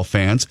basketball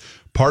fans.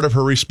 Part of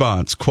her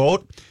response,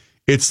 quote,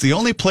 it's the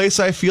only place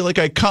I feel like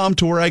I come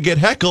to where I get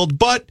heckled,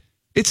 but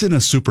it's in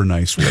a super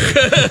nice way.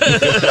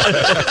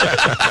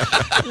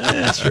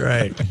 That's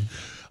right.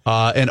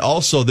 And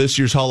also, this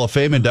year's Hall of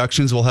Fame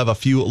inductions will have a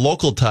few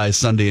local ties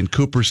Sunday in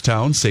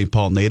Cooperstown. St.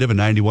 Paul native and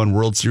 91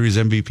 World Series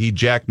MVP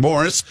Jack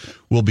Morris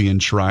will be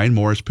enshrined.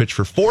 Morris pitched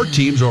for 4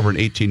 teams over an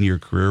 18-year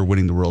career,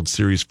 winning the World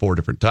Series 4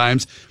 different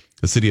times.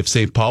 The city of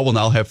St. Paul will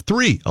now have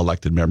 3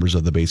 elected members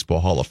of the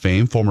Baseball Hall of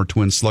Fame. Former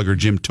Twins slugger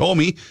Jim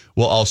Thome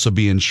will also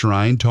be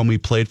enshrined. Thome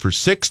played for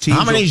 6 teams.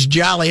 How many does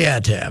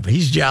Joliet have?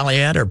 He's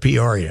Joliet or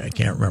Peoria? I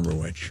can't remember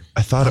which.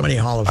 How many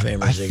Hall of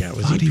Famers they got?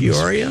 Was he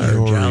Peoria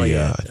or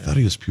Joliet? I thought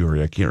he was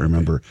Peoria. I can't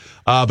remember.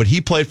 But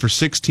he played for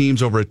 6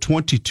 teams over a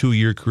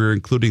 22-year career,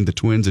 including the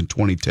Twins in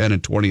 2010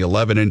 and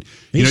 2011. And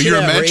he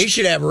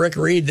should have Rick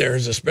Reed there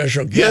as a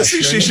special guest.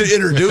 Yes, he should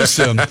introduce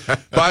him.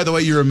 By the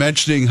way, you were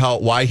mentioning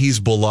why he's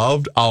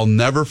beloved. I'll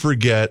never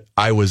forget,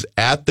 I was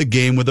at the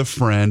game with a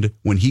friend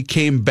when he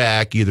came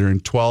back either in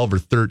 12 or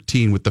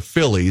 13 with the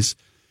Phillies,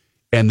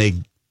 and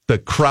the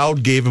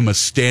crowd gave him a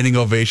standing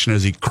ovation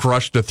as he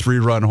crushed a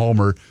 3-run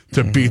homer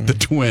to beat the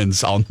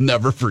Twins. I'll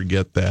never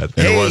forget that.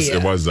 And it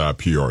was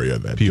Peoria.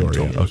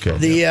 Peoria, okay.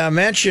 The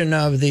mention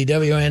of the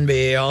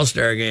WNBA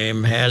All-Star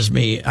Game has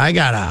me, I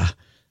got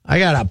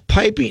a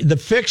piping, the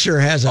Fixer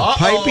has a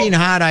piping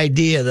hot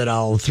idea that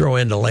I'll throw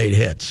into late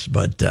hits,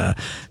 but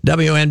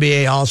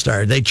WNBA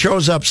All-Star, they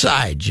chose up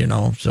sides,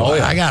 so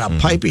I got a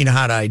piping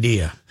hot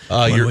idea.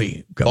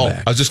 We come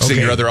back. I was just saying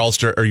your other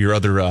All-Star or your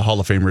other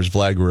Hall of Famers,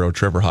 Vlad Guerrero,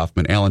 Trevor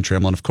Hoffman, Alan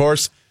Trammell, and of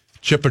course,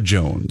 Chipper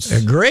Jones.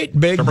 A great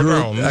big Chipper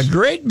group. Jones. A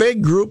great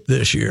big group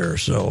this year.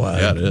 So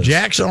Yeah, it is.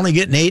 Jack's only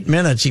getting 8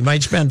 minutes. He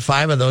might spend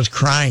 5 of those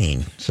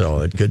crying. So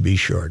it could be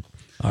short.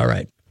 All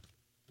right.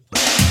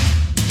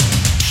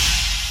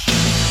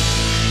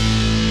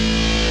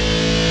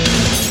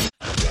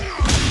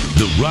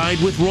 The Ride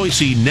with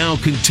Royce now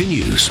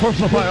continues.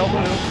 Personal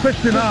foul,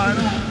 69,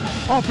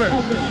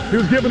 offense. He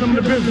was giving them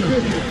the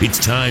business. It's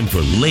time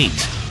for late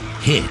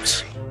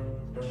hits.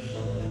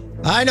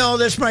 I know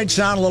this might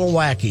sound a little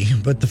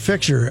wacky, but the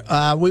fixture,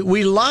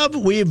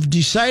 we've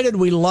decided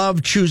we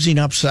love choosing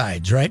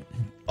upsides, right?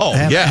 Oh,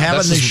 Having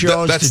that's the the-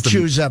 shows that's to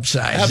choose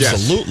upsides.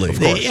 Absolutely.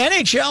 The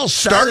NHL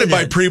Started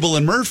by it. Preble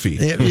and Murphy.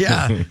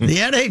 Yeah, the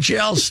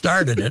NHL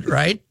started it,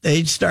 right?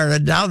 They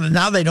started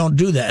now they don't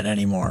do that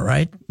anymore,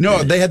 right?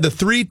 No, they had the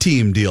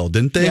 3-team deal,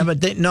 didn't they? Yeah, but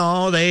they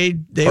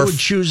would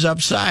choose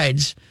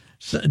upsides.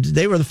 So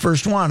they were the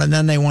first one, and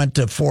then they went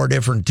to 4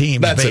 different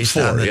teams That's based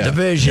at 4, on the yeah.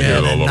 division. Yeah, a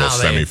and little now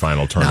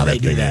semifinal tournament Now they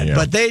do thing, that, yeah.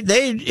 but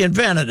they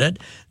invented it.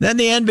 Then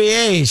the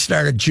NBA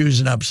started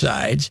choosing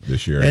upsides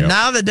this year, and yep.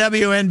 now the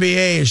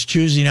WNBA is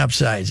choosing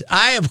upsides.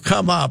 I have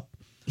come up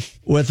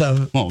with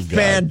a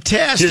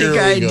fantastic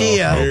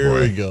idea Here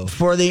we go.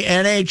 for the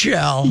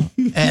NHL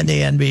and the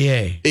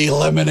NBA.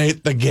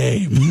 Eliminate the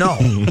game.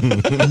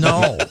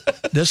 No,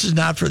 this is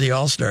not for the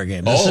All-Star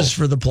game. This is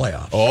for the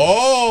playoffs.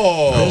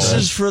 Oh. This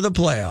is for the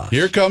playoffs.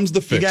 Here comes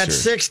the fixture. You got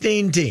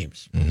 16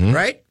 teams,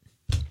 right?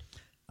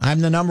 I'm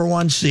the number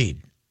 1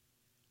 seed.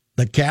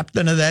 The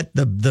captain of that,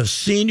 the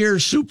senior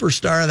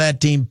superstar of that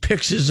team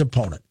picks his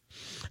opponent.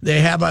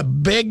 They have a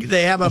big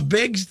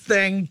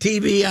thing,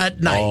 TV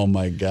at night. Oh,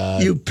 my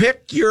God. You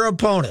pick your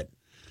opponent,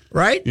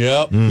 right?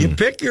 Yep. You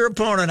pick your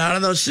opponent out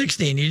of those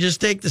 16. You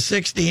just take the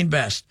 16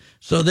 best.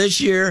 So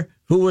this year,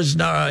 who was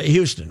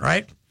Houston,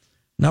 right?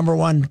 Number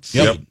 1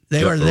 seed. Yep.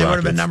 They would have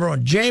Rockets. been number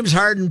 1. James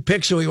Harden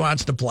picks who he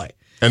wants to play.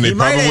 And they He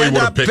might probably end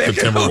would have up picked the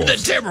picking Timberwolves. The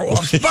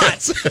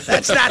Timberwolves, but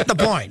that's not the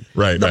point.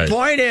 Right, The right.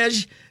 point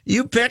is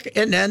you pick,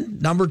 and then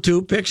number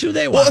 2 picks who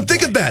they want. Well, to and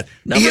think play. of that.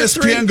 Number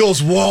ESPN 3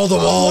 goes wall to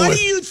wall. What with-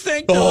 do you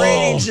think the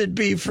ratings would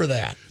be for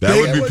that? That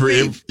would be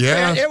pretty.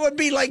 Yeah. It would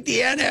be like the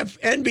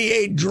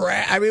NBA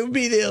draft. I mean, it would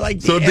be like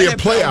the So it'd be a NFL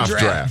playoff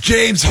draft.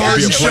 James Yeah,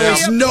 Harden it would be a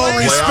shows no playoff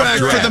respect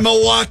for draft. the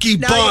Milwaukee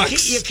Now,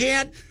 Bucks. you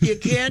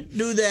can't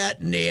do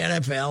that in the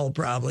NFL.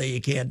 Probably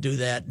you can't do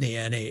that in the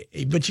NA,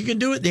 but you can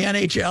do it in the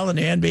NHL and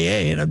the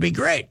NBA, and it'd be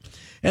great.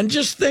 And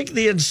just think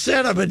the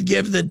incentive it'd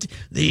give the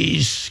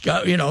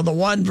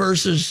 1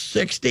 versus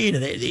 16.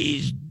 And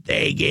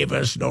they gave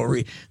us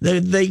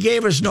they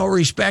gave us no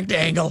respect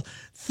angle.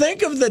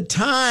 Think of the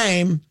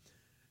time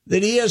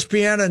that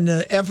ESPN and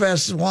the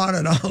FS1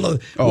 and all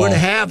of would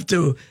have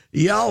to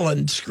yell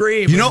and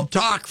scream and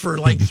talk for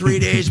like 3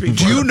 days before.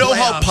 Do you the know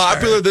how playoffs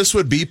popular started. this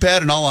would be,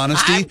 Pat, in all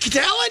honesty? I'm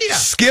telling you.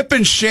 Skip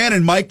and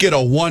Shannon might get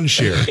a 1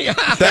 share.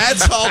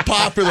 That's how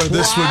popular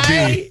this would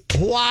be.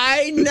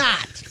 Why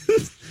not?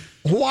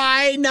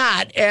 Why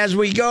not? As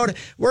we go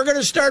we're going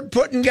to start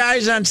putting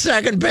guys on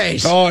second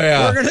base. Oh,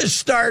 yeah. We're going to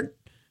start,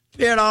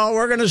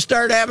 we're going to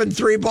start having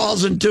 3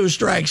 balls and 2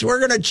 strikes. We're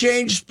going to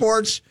change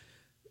sports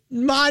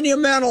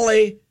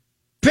monumentally.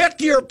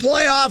 Pick your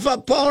playoff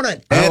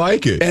opponent. I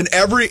like it. And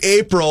every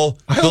April,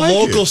 the like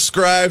local it.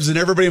 scribes and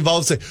everybody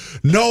involved say,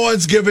 no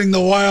one's giving the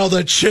Wild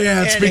a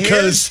chance And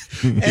because,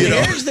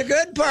 here's the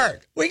good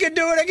part. We could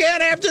do it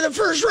again after the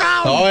first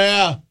round. Oh,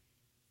 yeah.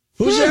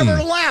 Who's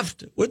ever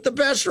left with the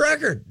best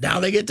record? Now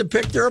they get to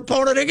pick their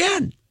opponent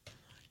again.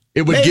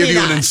 It would Maybe give you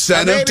not. an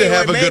incentive to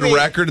have a good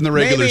record in the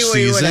regular maybe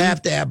season. we would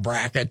have to have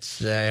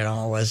brackets. Maybe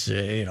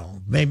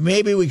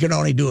we can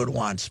only do it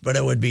once, but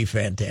it would be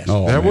fantastic.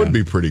 Oh, That man. would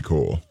be pretty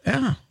cool.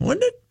 Yeah,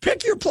 wouldn't it?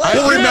 Pick your player.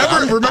 Well,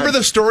 remember the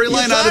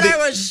storyline out of the. I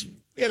was,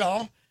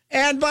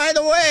 And by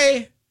the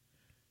way,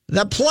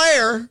 the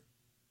player,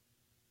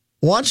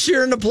 once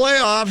you're in the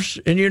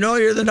playoffs and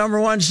you're the number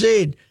 1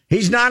 seed,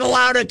 he's not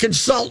allowed to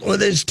consult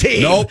with his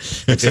team. Nope.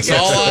 It's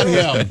all on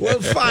him. Well,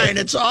 fine.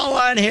 It's all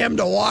on him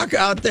to walk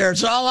out there.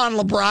 It's all on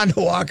LeBron to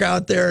walk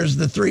out there as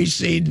the 3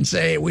 seed and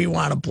say, we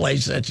want to play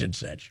such and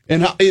such.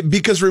 And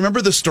because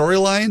remember the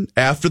storyline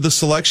after the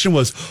selection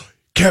was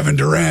Kevin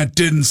Durant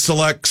didn't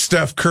select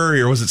Steph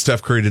Curry, or was it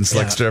Steph Curry didn't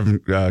select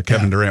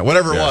Kevin Durant?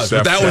 Whatever it was.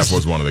 Steph, but Steph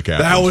was one of the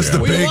captains. That was the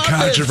We big love this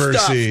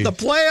controversy. stuff.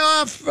 The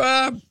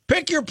playoff,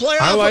 pick your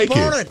playoff I like it.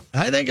 opponent.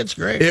 I think it's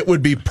great. It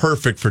would be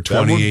perfect for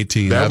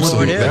 2018. That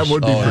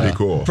would be pretty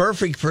cool.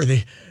 Perfect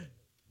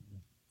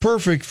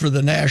for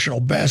the National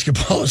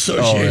Basketball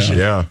Association.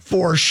 Yeah.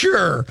 For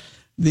sure.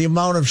 The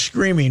amount of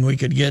screaming we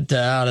could get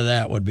out of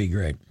that would be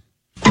great.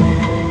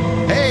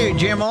 Hey,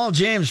 Jamal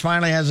James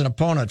finally has an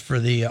opponent for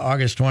the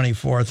August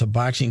 24th, a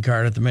boxing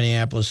card at the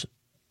Minneapolis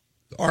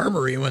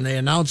Armory. When they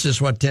announced this,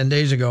 10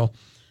 days ago,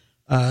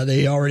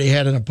 they already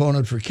had an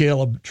opponent for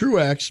Caleb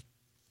Truax.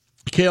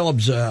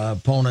 Caleb's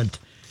opponent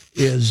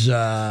is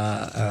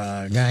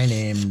a guy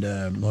named,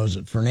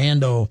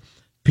 Fernando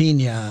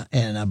Pena,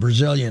 and a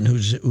Brazilian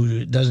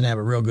who doesn't have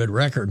a real good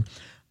record.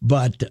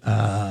 But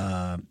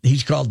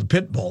he's called the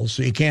Pitbull,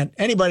 so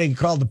anybody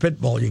called the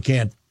Pitbull, you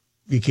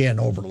can't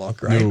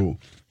overlook, right? No.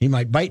 He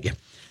might bite you.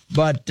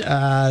 But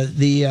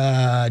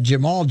the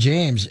Jamal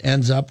James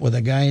ends up with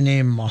a guy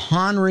named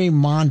Mahonry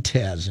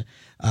Montez,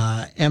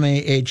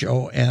 Mahonry.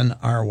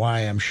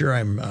 I'm sure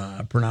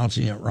I'm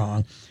pronouncing it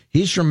wrong.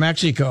 He's from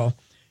Mexico.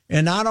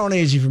 And not only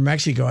is he from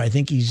Mexico, I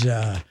think he's,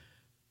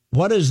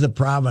 what is the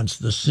province?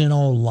 The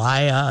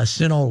Sinaloa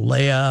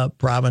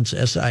province,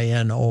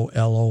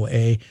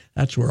 Sinoloa.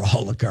 That's where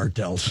all the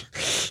cartels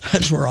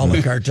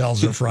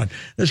are from.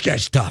 This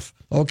guy's tough,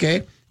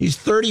 okay? He's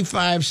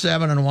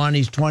 35-7-1.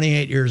 He's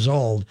 28 years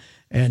old.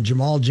 And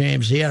Jamal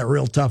James, he had a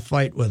real tough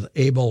fight with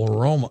Abel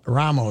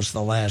Ramos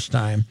the last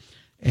time.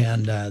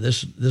 And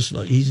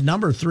he's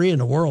number 3 in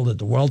the world at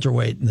the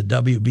welterweight in the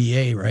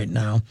WBA right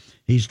now.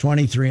 He's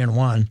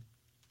 23-1.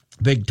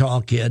 Big,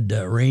 tall kid,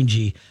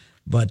 rangy.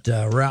 But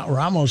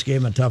Ramos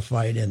gave him a tough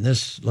fight, and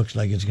this looks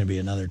like it's going to be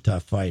another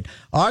tough fight.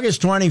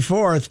 August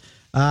 24th,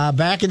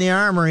 back in the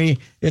Armory.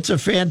 It's a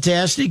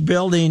fantastic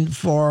building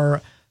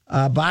for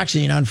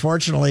boxing.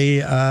 Unfortunately,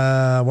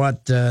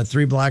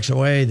 3 blocks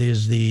away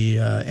is the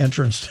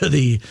entrance to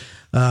the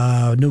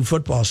new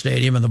football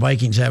stadium, and the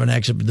Vikings have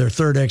their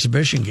third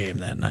exhibition game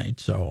that night.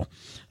 So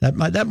that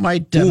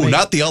might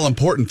not the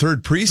all-important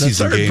third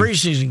preseason game.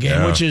 Preseason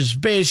game, which is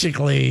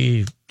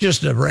basically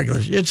just a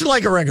regular. It's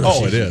like a regular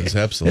season game. Oh, it is,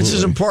 absolutely. It's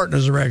as important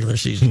as a regular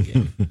season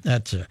game.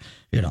 That's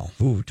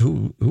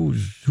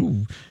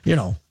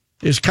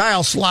is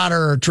Kyle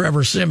Slaughter or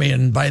Trevor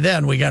Siemian? By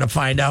then, we got to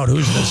find out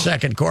who's the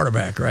second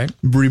quarterback, right?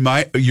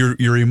 You're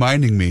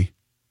reminding me.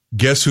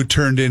 Guess who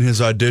turned in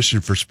his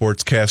audition for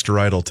Sportscaster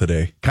Idol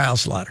today? Kyle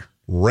Slaughter.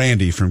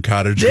 Randy from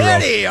Cottage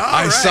Grove. Did he?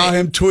 I saw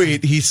him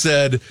tweet. He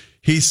said,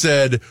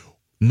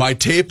 my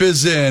tape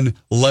is in.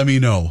 Let me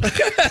know.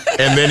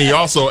 And then he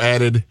also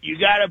added, you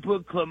got to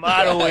put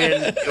Clamato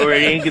in or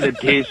it ain't going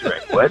to taste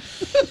right. What?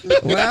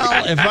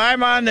 Well, if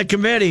I'm on the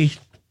committee,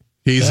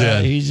 he's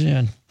in.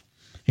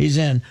 He's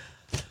in.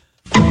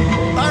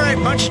 All right,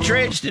 bunch of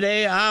trades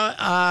today.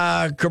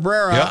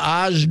 Cabrera,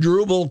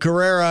 Asdrubal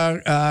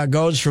Cabrera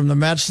goes from the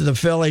Mets to the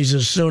Phillies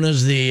as soon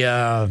as the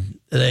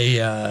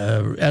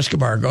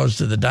Escobar goes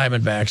to the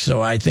Diamondbacks.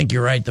 So I think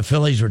you're right. The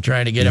Phillies were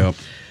trying to get him.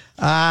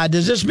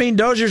 Does this mean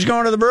Dozier's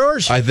going to the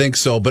Brewers? I think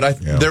so, but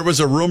there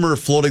was a rumor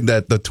floating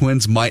that the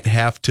Twins might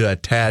have to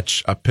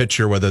attach a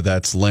pitcher, whether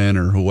that's Lynn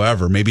or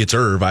whoever. Maybe it's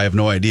Irv. I have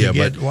no idea.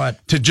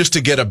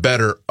 To get a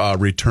better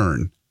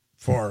return.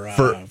 For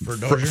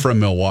Dozier? From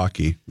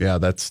Milwaukee. Yeah,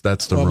 that's the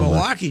rumor.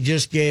 Milwaukee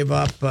just gave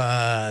up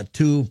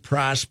 2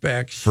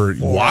 prospects for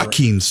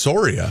Joaquin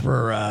Soria.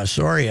 For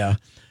Soria.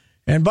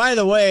 And by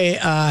the way,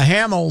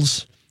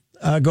 Hamels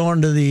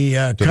going to the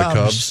Cubs. The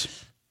Cubs.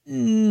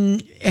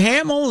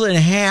 Hamels and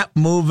Happ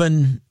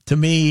moving, to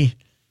me,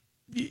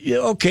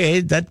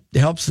 okay, that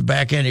helps the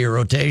back end of your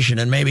rotation,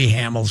 and maybe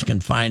Hamels can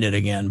find it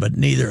again, but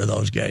neither of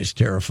those guys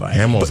terrify me.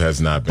 Hamels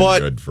has not been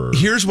good for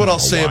here's what I'll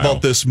say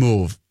about this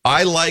move.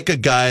 I like a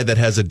guy that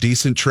has a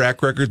decent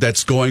track record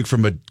that's going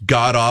from a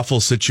god-awful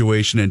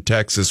situation in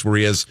Texas where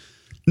he has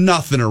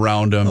nothing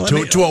around him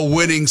to a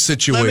winning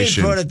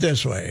situation. Let me put it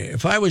this way.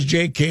 If I was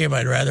Jake Cave,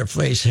 I'd rather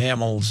face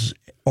Hamels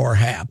or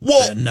Happ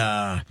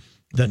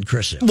than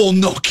Chris Hill. Well,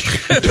 no.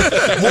 Is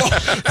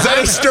that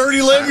a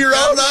sturdy limb you're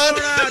out on?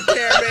 Out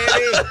there,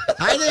 baby.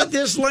 I think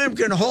this limb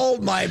can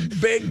hold my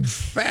big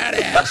fat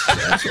ass.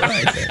 That's what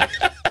I think.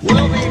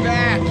 We'll be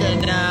back,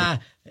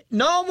 and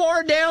no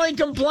more daily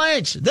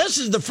complaints. This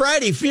is the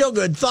Friday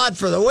feel-good thought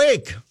for the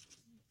week.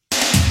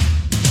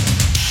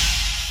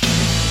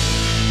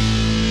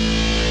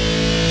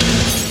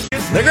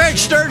 The great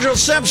Sturgill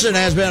Simpson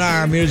has been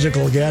our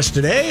musical guest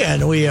today,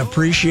 and we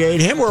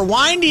appreciate him. We're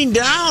winding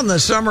down the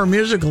summer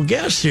musical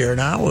guests here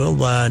now. We'll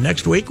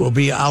next week we'll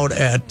be out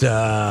at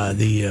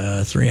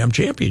the 3M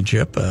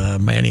Championship.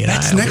 Manny and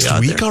That's next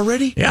week there.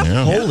 Already?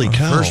 Yeah. Holy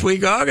cow. First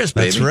week of August,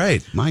 baby. That's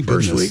right. My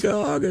goodness. First week of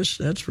August,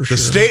 that's for sure.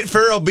 The State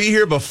Fair will be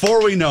here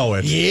before we know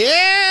it.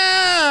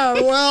 Yeah.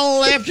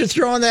 Well, after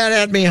throwing that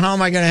at me, how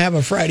am I going to have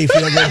a Friday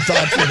feel-good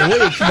thought for the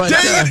week? But,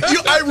 Dang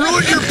it, I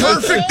ruined your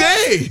perfect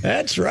day.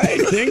 That's right.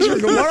 Things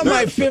were one of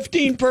my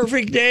 15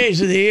 perfect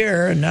days of the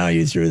year, and now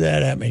you threw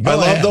that at me. I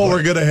love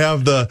we're going to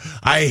have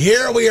I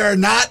hear we are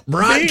not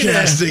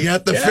broadcasting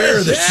at the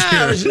fair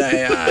this year.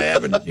 I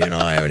haven't even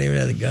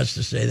had the guts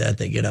to say that.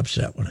 They get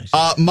upset when I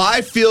say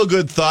my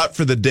feel-good thought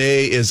for the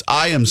day is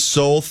I am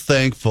so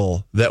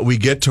thankful that we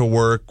get to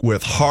work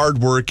with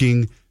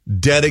hardworking,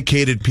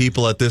 dedicated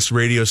people at this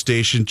radio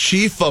station,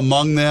 chief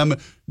among them,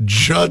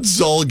 Judd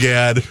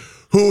Zulgad,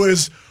 who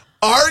is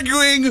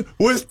arguing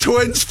with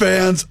Twins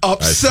fans,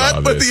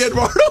 upset with the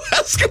Eduardo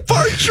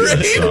Escobar trade.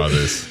 I saw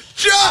this.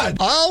 Judd,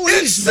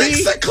 it's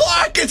 6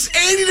 o'clock. It's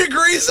 80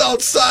 degrees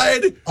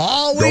outside.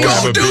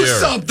 Go do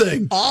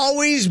something.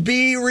 Always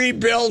be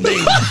rebuilding.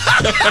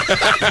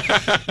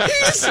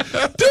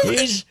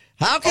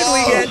 How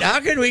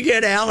can we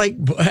get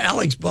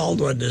Alex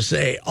Baldwin to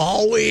say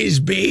always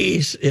be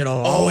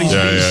selling,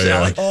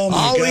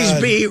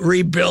 always be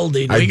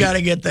rebuilding? We got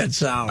to get that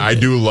sound. I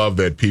do love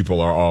that people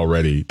are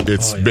already.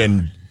 It's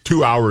been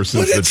 2 hours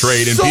since the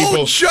trade,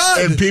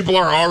 and people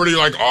are already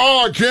like,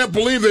 "Oh, I can't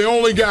believe they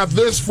only got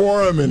this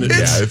for him." And it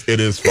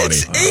is funny.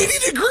 It's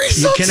 80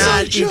 degrees.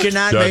 You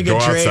cannot make a go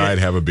trade. Outside,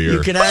 have a beer.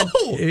 You cannot.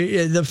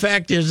 The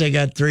fact is, they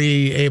got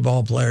 3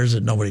 A-ball players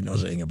that nobody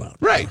knows anything about.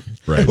 Right.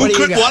 Right. One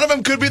of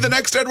them could be the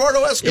next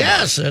Eduardo Escobar.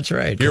 Yes, that's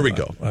right. Here we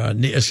go.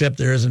 Except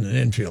there isn't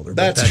an infielder.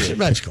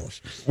 That's close.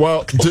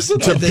 Well,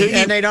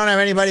 and they don't have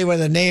anybody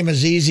with a name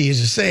as easy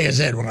as to say as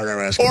Eduardo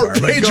Escobar. Or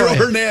Pedro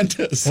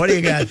Hernandez. What do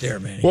you got there,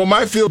 man? Well,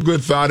 my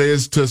feel-good thought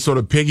is to sort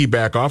of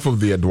piggyback off of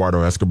the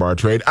Eduardo Escobar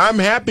trade. I'm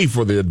happy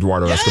for the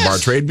Eduardo Escobar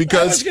trade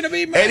because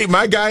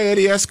my guy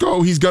Eddie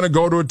Esco, he's going to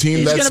go to a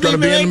team that's going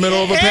to be in the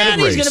middle of a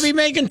pennant race. He's going to be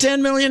making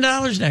 $10 million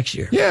next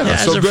year. Yeah,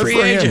 so good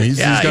for him. He's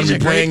going to be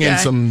playing in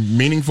some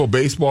meaningful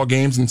baseball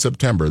games in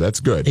September. That's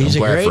good. He's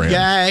I'm glad a for great him.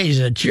 guy. He's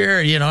a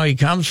cheer. He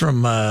comes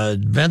from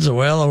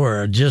Venezuela,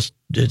 where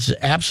it's an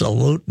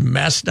absolute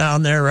mess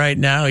down there right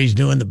now. He's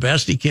doing the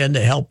best he can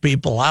to help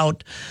people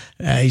out.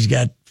 He's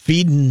got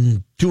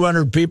feeding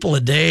 200 people a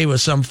day with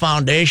some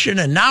foundation,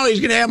 and now he's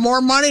going to have more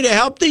money to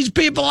help these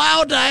people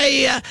out.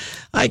 I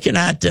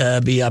cannot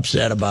be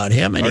upset about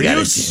him. And Are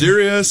you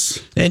serious?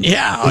 And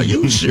are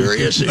you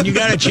serious? And you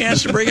got a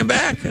chance to bring him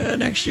back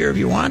next year if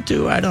you want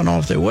to. I don't know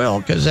if they will,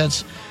 because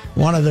that's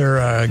one of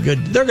their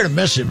good. They're going to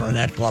miss him in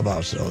that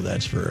clubhouse, though.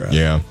 That's for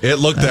It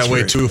looked that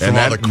way too from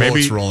all the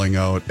quotes rolling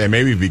out, and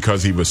maybe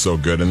because he was so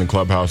good in the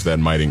clubhouse, that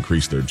might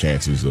increase their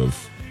chances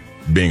of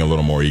being a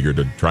little more eager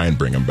to try and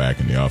bring him back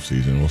in the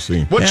offseason. We'll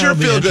see. What's your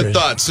feel-good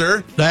thought,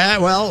 sir?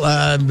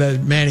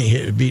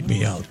 Manny beat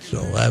me out, so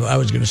I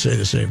was going to say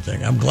the same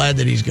thing. I'm glad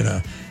that he's going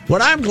to.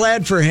 What I'm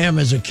glad for him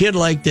is a kid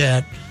like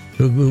that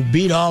who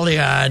beat all the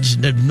odds.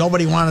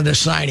 Nobody wanted to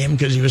sign him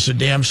because he was so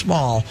damn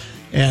small.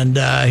 And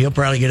he'll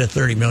probably get a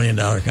 $30 million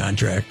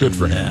contract. Good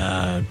for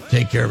him.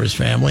 Take care of his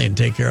family and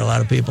take care of a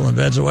lot of people in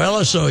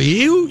Venezuela. So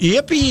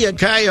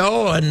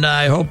yippee-ki-yo, and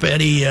I hope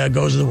Eddie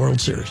goes to the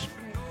World Series.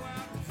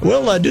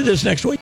 We'll do this next week.